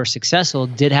guests who were successful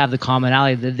did have the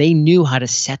commonality that they knew how to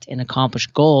set and accomplish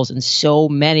goals. And so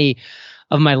many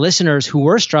of my listeners who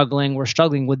were struggling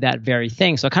with that very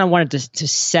thing. So I kind of wanted to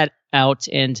set out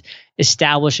and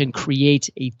establish and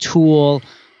create a tool,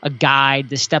 a guide,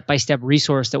 the step-by-step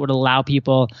resource that would allow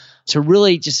people to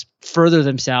really just further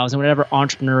themselves in whatever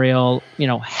entrepreneurial,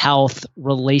 health,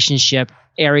 relationship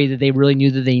area that they really knew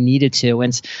that they needed to.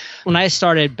 And when I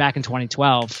started back in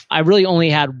 2012, I really only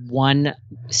had one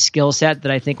skill set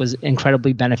that I think was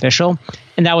incredibly beneficial,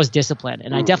 and that was discipline.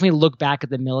 And I definitely look back at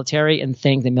the military and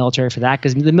thank the military for that,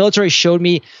 because the military showed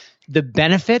me the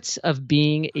benefits of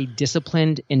being a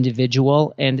disciplined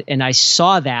individual. And I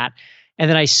saw that. And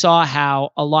then I saw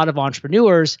how a lot of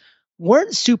entrepreneurs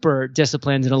weren't super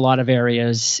disciplined in a lot of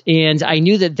areas. And I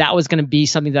knew that was going to be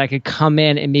something that I could come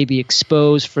in and maybe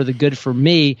expose for the good for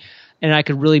me. And I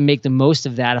could really make the most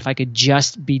of that if I could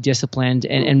just be disciplined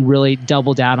and really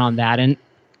double down on that. And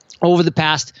over the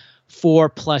past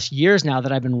 4+ years now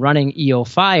that I've been running EO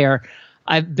Fire,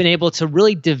 I've been able to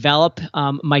really develop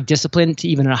my discipline to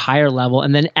even a higher level,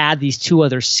 and then add these two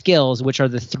other skills, which are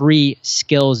the 3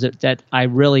 skills that I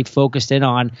really focused in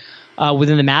on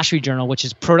within the Mastery Journal, which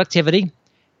is productivity,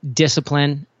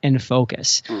 discipline, and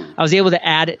focus. I was able to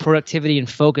add productivity and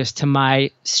focus to my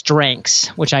strengths,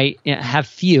 which I have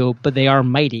few, but they are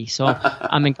mighty. So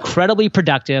I'm incredibly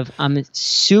productive. I'm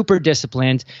super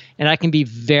disciplined, and I can be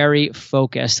very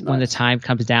focused when the time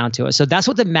comes down to it. So that's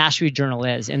what the Mastery Journal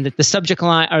is. And the subject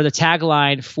line or the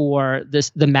tagline for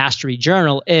the Mastery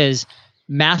Journal is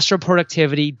master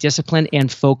productivity, discipline,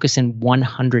 and focus in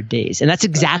 100 days. And that's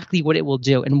exactly what it will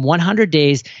do. In 100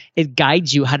 days, it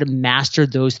guides you how to master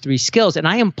those 3 skills. And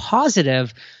I am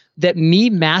positive that me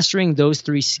mastering those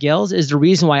 3 skills is the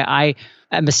reason why I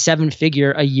am a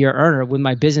 7-figure a year earner with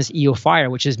my business EO Fire,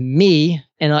 which is me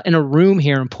in a room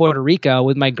here in Puerto Rico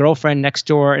with my girlfriend next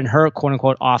door in her quote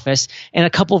unquote office and a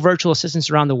couple virtual assistants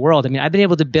around the world. I mean, I've been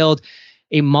able to build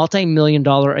a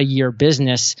multi-million-dollar a year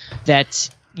business that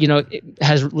it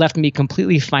has left me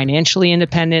completely financially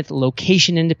independent,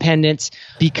 location independent,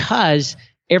 because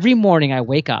every morning I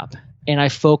wake up and I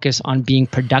focus on being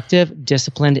productive,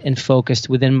 disciplined, and focused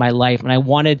within my life. And I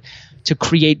wanted to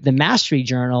create the Mastery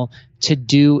Journal to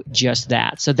do just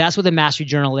that. So that's what the Mastery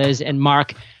Journal is. And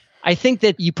Mark, I think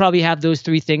that you probably have those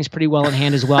three things pretty well in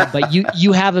hand as well, but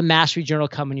you have a mastery journal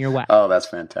coming your way. Oh, that's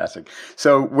fantastic.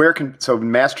 So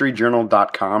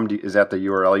masteryjournal.com, is that the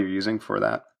URL you're using for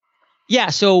that? Yeah.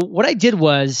 So what I did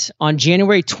was on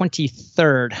January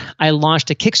 23rd, I launched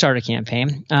a Kickstarter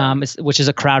campaign, which is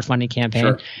a crowdfunding campaign.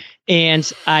 Sure.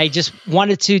 And I just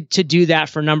wanted to do that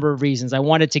for a number of reasons. I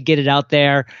wanted to get it out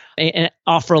there and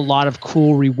offer a lot of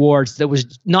cool rewards that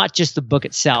was not just the book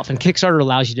itself. And Kickstarter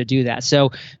allows you to do that.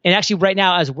 So, and actually right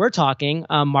now, as we're talking,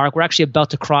 Mark, we're actually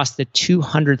about to cross the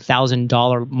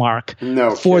 $200,000 mark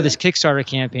for this Kickstarter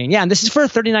campaign. Yeah. And this is for a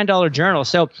 $39 journal.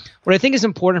 So what I think is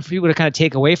important for people to kind of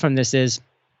take away from this is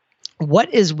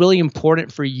what is really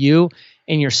important for you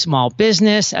in your small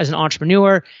business as an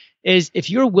entrepreneur is if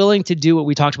you're willing to do what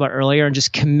we talked about earlier and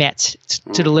just commit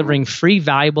to delivering free,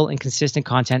 valuable, and consistent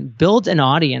content, build an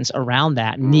audience around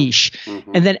that niche,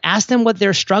 and then ask them what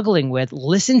they're struggling with,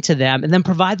 listen to them, and then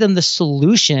provide them the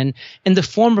solution in the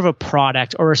form of a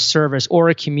product or a service or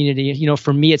a community. You know,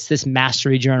 for me, it's this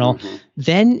mastery journal.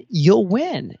 Then you'll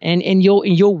win, and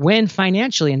you'll win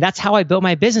financially. And that's how I built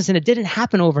my business. And it didn't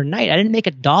happen overnight. I didn't make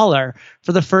 $1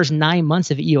 for the first 9 months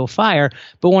of EO Fire,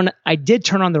 but when I did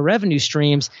turn on the revenue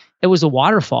streams, it was a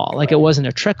waterfall, like it wasn't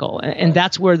a trickle. And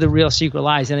that's where the real secret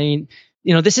lies. And I mean,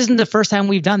 you know, this isn't the first time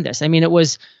we've done this. I mean, it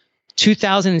was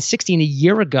 2016, a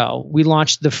year ago, we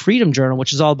launched the Freedom Journal,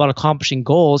 which is all about accomplishing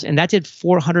goals. And that did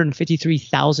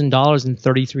 $453,000 in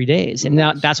 33 days. And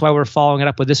now that's why we're following it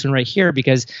up with this one right here,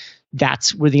 because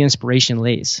that's where the inspiration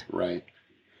lays. Right.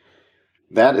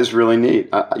 That is really neat.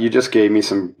 You just gave me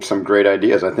some great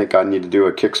ideas. I think I need to do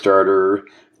a Kickstarter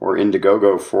or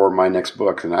Indiegogo for my next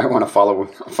book, and I want to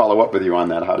follow up with you on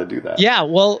that, how to do that. Yeah,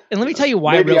 well, and let me tell you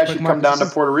why. Maybe I should come down to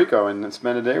Puerto Rico and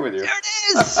spend a day with you. There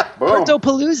it is, Puerto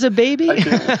Palooza, baby.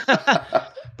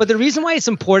 But the reason why it's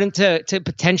important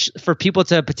for people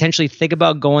to potentially think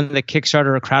about going the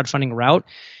Kickstarter or crowdfunding route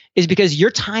is because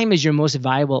your time is your most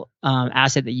valuable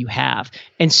asset that you have.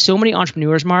 And so many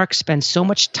entrepreneurs, Mark, spend so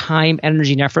much time,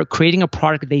 energy, and effort creating a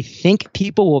product that they think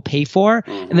people will pay for.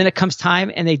 And then it comes time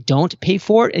and they don't pay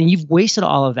for it. And you've wasted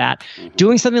all of that.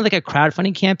 Doing something like a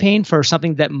crowdfunding campaign for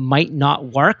something that might not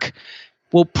work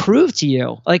will prove to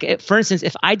you, like, for instance,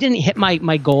 if I didn't hit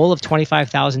my goal of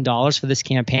 $25,000 for this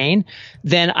campaign,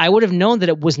 then I would have known that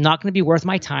it was not going to be worth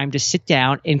my time to sit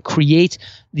down and create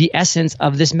the essence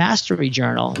of this mastery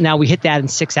journal. Now we hit that in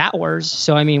 6 hours.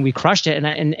 So, I mean, we crushed it.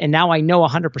 And now I know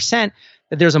 100%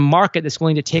 that there's a market that's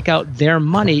willing to take out their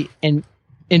money and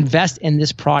invest in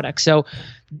this product. So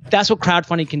that's what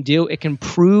crowdfunding can do. It can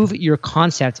prove your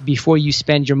concept before you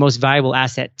spend your most valuable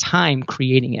asset, time,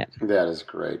 creating it. That is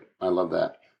great. I love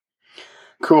that.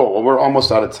 Cool. Well, we're almost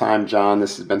out of time, John.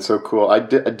 This has been so cool. I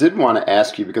did want to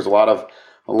ask you, because a lot of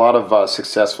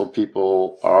successful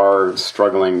people are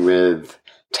struggling with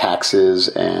taxes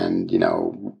and, you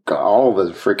know, all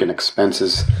the freaking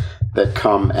expenses that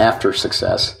come after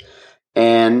success.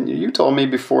 And you told me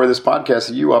before this podcast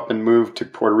that you up and moved to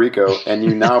Puerto Rico and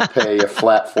you now pay a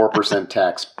flat 4%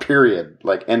 tax, period.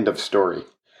 Like, end of story.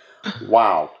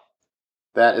 Wow.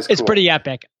 That is cool. It's pretty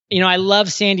epic. You know, I love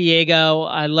San Diego.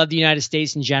 I love the United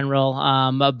States in general.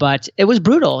 But it was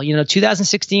brutal. You know,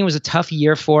 2016 was a tough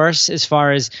year for us as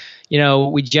far as, you know,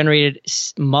 we generated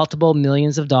multiple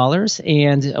millions of dollars.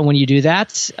 And when you do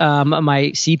that,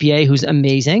 my CPA, who's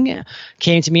amazing,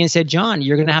 came to me and said, John,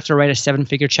 you're going to have to write a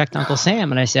 7-figure check to Uncle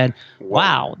Sam. And I said,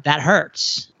 wow, that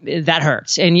hurts. That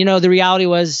hurts. And, you know, the reality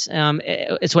was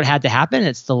it's what had to happen.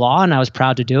 It's the law. And I was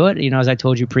proud to do it. You know, as I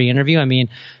told you pre-interview, I mean,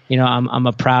 you know, I'm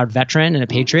a proud veteran and a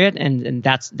patriot, and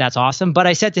that's awesome. But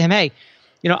I said to him, hey,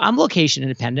 you know, I'm location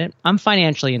independent. I'm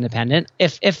financially independent.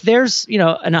 If there's, you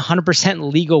know, an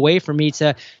 100% legal way for me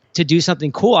to do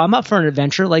something cool, I'm up for an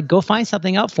adventure. Like, go find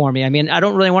something out for me. I mean, I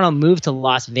don't really want to move to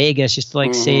Las Vegas just to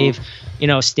like save, you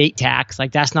know, state tax.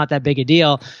 Like, that's not that big a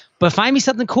deal. But find me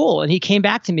something cool. And he came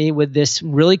back to me with this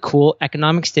really cool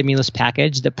economic stimulus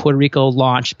package that Puerto Rico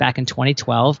launched back in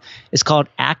 2012. It's called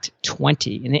Act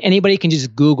 20. And anybody can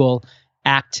just Google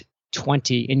Act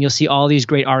 20 and you'll see all these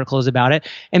great articles about it.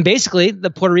 And basically the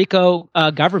Puerto Rico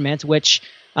government, which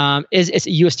it's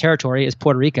a U.S. territory, is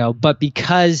Puerto Rico. But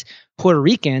because Puerto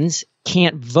Ricans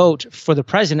can't vote for the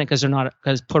president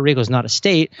because Puerto Rico is not a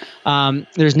state,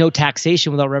 there's no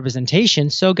taxation without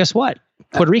representation. So guess what?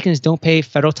 Puerto Ricans don't pay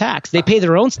federal tax. They pay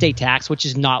their own state tax, which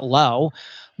is not low,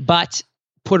 but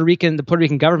the Puerto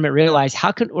Rican government realized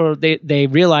they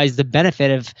realized the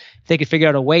benefit of if they could figure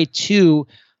out a way to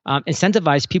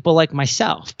incentivize people like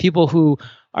myself, people who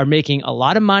are making a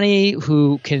lot of money,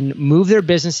 who can move their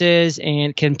businesses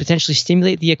and can potentially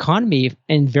stimulate the economy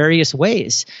in various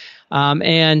ways.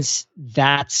 And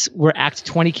that's where Act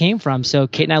 20 came from. So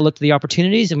Kate and I looked at the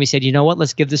opportunities and we said, you know what,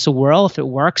 let's give this a whirl. If it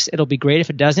works, it'll be great. If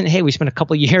it doesn't, hey, we spent a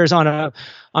couple of years on a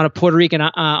Puerto Rican,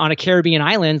 on a Caribbean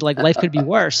island, like life could be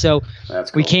worse. So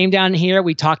That's cool. We came down here,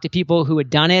 we talked to people who had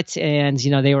done it, and,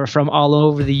 they were from all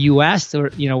over the US.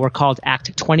 We're called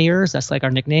Act 20ers. That's like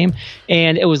our nickname.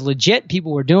 And it was legit.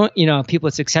 People were doing, people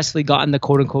had successfully gotten the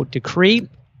quote unquote decree.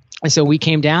 And so we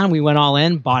came down, we went all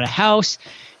in, bought a house,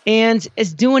 and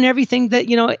it's doing everything that,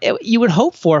 you would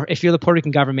hope for if you're the Puerto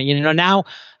Rican government. Now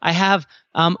I have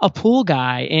a pool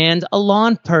guy and a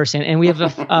lawn person, and we have a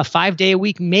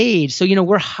 5-day-a-week maid. So,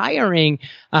 we're hiring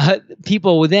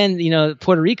people within,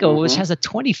 Puerto Rico, which has a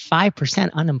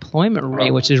 25% unemployment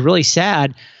rate, which is really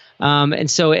sad.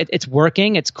 And so it's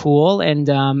working. It's cool. And,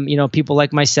 people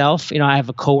like myself, I have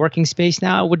a co-working space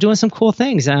now. We're doing some cool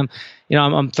things. I'm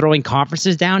throwing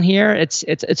conferences down here.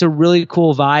 It's a really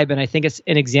cool vibe. And I think it's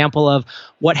an example of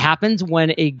what happens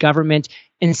when a government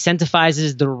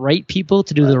incentivizes the right people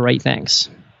to do the right things.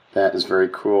 That is very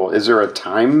cool. Is there a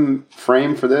time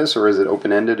frame for this, or is it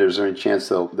open-ended? Or is there any chance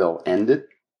they'll end it?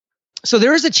 So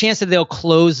there is a chance that they'll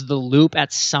close the loop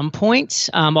at some point.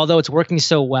 Although it's working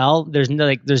so well, there's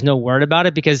no word about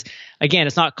it, because again,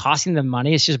 it's not costing them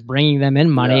money. It's just bringing them in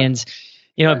money. Yeah. And,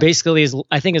 basically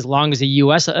I think as long as the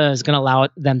U.S. is going to allow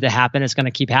them to happen, it's going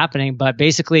to keep happening. But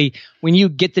basically when you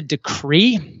get the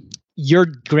decree, you're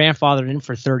grandfathered in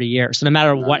for 30 years. So no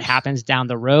matter what happens down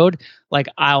the road, like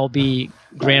I'll be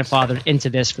grandfathered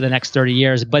into this for the next 30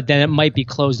 years, but then it might be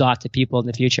closed off to people in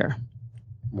the future.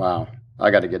 Wow. I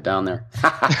got to get down there.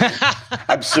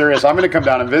 I'm serious. I'm going to come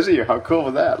down and visit you. How cool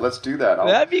is that? Let's do that.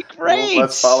 That'd be great.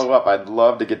 Let's follow up. I'd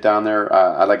love to get down there.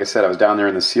 Like I said, I was down there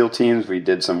in the SEAL teams. We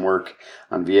did some work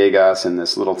on Viegas in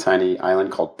this little tiny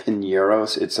island called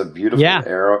Piñeros. It's a beautiful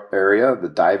area. The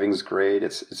diving's great.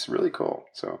 It's really cool.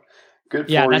 So good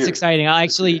for you. Yeah, that's exciting. I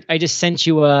just sent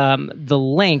you the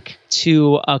link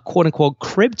to a quote unquote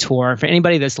crib tour. For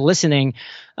anybody that's listening,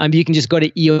 you can just go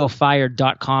to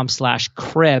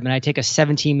eofire.com/crib, and I take a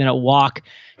 17-minute walk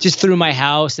just through my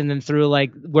house and then through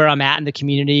like where I'm at in the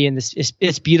community, and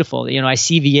it's beautiful. I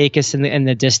see Vieques in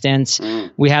the distance.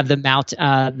 We have the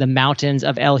mountains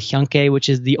of El Yunque, which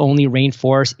is the only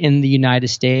rainforest in the United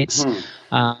States.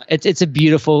 It's a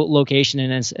beautiful location,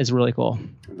 and it's really cool.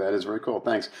 That is very cool.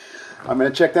 Thanks. I'm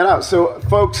going to check that out. So,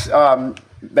 folks,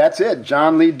 that's it.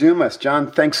 John Lee Dumas.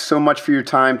 John, thanks so much for your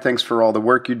time. Thanks for all the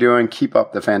work you're doing. Keep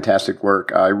up the fantastic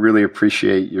work. I really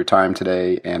appreciate your time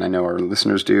today, and I know our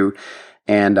listeners do.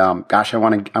 And gosh, I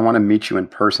want to meet you in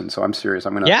person. So I'm serious.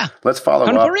 Let's follow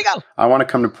up. Puerto Rico. I want to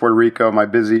come to Puerto Rico. My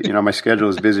schedule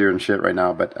is busier than shit right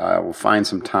now, but I will find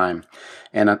some time.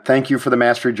 And thank you for the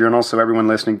Mastery Journal. So everyone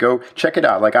listening, go check it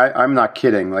out. Like I'm not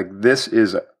kidding. Like this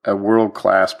is a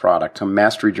world-class product. So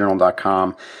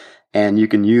masteryjournal.com. And you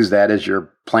can use that as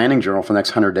your planning journal for the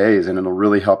next 100 days. And it'll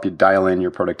really help you dial in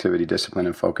your productivity, discipline,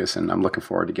 and focus. And I'm looking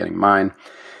forward to getting mine.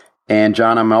 And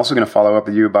John, I'm also going to follow up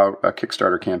with you about a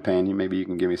Kickstarter campaign. Maybe you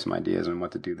can give me some ideas on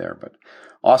what to do there. But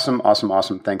awesome.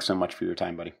 Thanks so much for your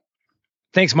time, buddy.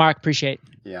 Thanks, Mark. Appreciate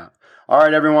it. Yeah. All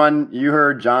right, everyone. You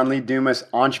heard John Lee Dumas,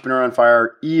 Entrepreneur on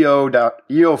Fire,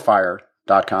 eofire.com,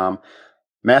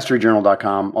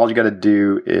 masteryjournal.com. All you got to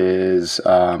do is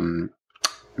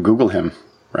Google him,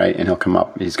 right? And he'll come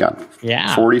up. He's got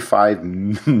 45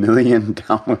 million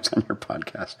downloads on your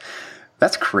podcast.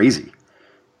 That's crazy.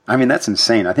 I mean, that's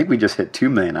insane. I think we just hit 2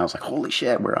 million. I was like, holy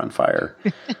shit, we're on fire.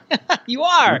 You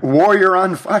are. Warrior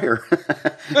on fire.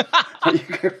 You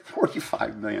get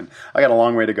 45 million. I got a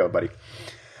long way to go, buddy.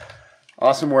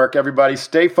 Awesome work, everybody.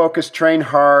 Stay focused, train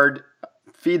hard,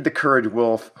 feed the courage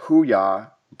wolf. Hoo-yah.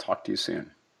 Talk to you soon.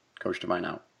 Coach Divine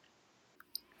out.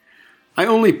 I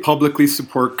only publicly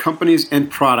support companies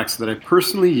and products that I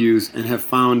personally use and have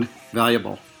found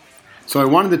valuable. So I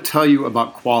wanted to tell you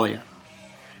about Qualia.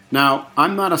 Now,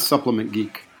 I'm not a supplement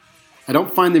geek. I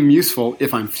don't find them useful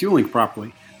if I'm fueling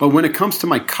properly. But when it comes to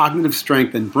my cognitive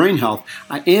strength and brain health,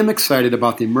 I am excited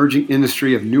about the emerging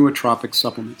industry of nootropic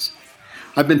supplements.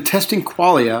 I've been testing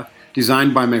Qualia,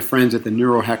 designed by my friends at the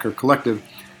Neurohacker Collective,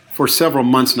 for several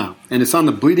months now, and it's on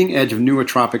the bleeding edge of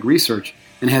nootropic research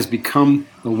and has become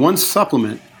the one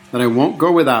supplement that I won't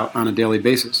go without on a daily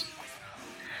basis.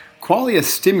 Qualia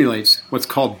stimulates what's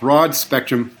called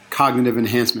broad-spectrum cognitive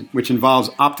enhancement, which involves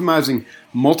optimizing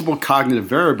multiple cognitive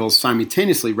variables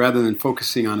simultaneously rather than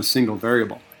focusing on a single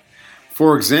variable.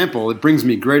 For example, it brings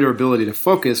me greater ability to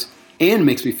focus and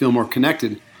makes me feel more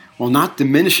connected while not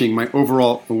diminishing my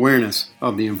overall awareness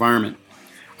of the environment.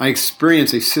 I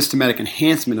experience a systematic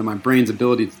enhancement of my brain's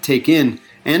ability to take in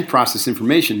and process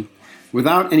information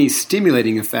without any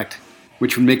stimulating effect,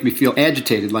 which would make me feel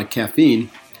agitated like caffeine,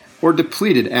 or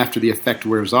depleted after the effect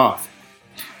wears off.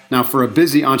 Now, for a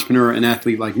busy entrepreneur and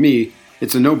athlete like me,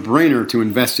 it's a no-brainer to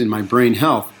invest in my brain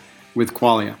health with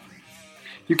Qualia.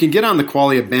 You can get on the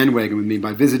Qualia bandwagon with me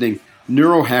by visiting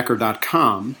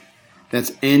neurohacker.com.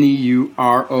 That's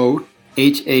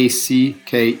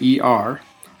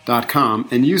neurohacker.com,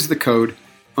 and use the code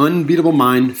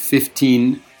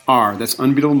UnbeatableMind15R. That's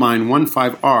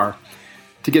UnbeatableMind15R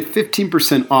to get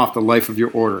 15% off the life of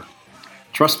your order.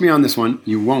 Trust me on this one,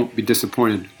 you won't be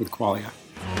disappointed with Qualia.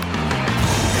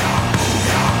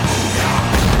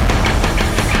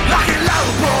 Lock and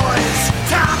load, boys.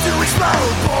 Time to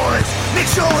explode, boys. Make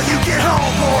sure you get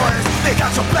home, boys. They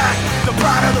got your back, the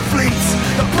pride of the fleets,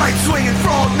 the bright swinging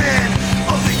frogmen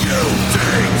of the UDT.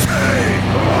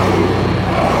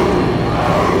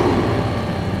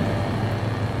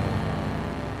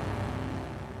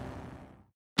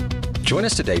 Join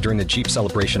us today during the Jeep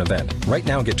Celebration event. Right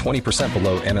now, get 20%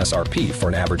 below MSRP for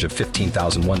an average of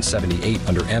 $15,178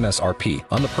 under MSRP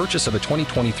on the purchase of a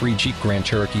 2023 Jeep Grand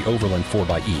Cherokee Overland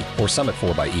 4xE or Summit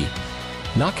 4xE.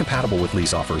 Not compatible with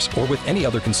lease offers or with any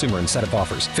other consumer incentive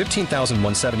offers.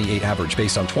 $15,178 average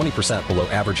based on 20% below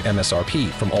average MSRP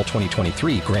from all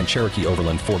 2023 Grand Cherokee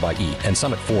Overland 4xE and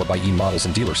Summit 4xE models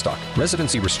in dealer stock.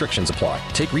 Residency restrictions apply.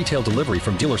 Take retail delivery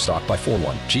from dealer stock by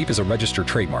 4/1. Jeep is a registered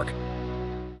trademark.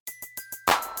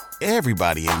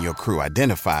 Everybody in your crew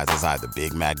identifies as either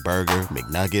Big Mac Burger,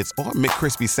 McNuggets, or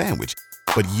McCrispy Sandwich.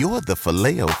 But you're the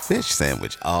Filet-O-Fish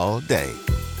Sandwich all day.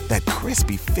 That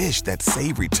crispy fish, that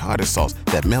savory tartar sauce,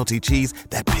 that melty cheese,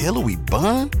 that pillowy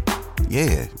bun.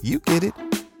 Yeah, you get it.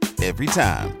 Every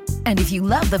time. And if you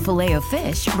love the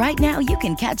Filet-O-Fish, right now you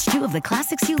can catch two of the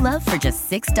classics you love for just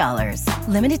 $6.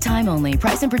 Limited time only.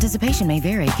 Price and participation may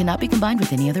vary. Cannot be combined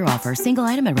with any other offer. Single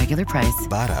item at regular price.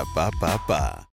 Ba-da-ba-ba-ba.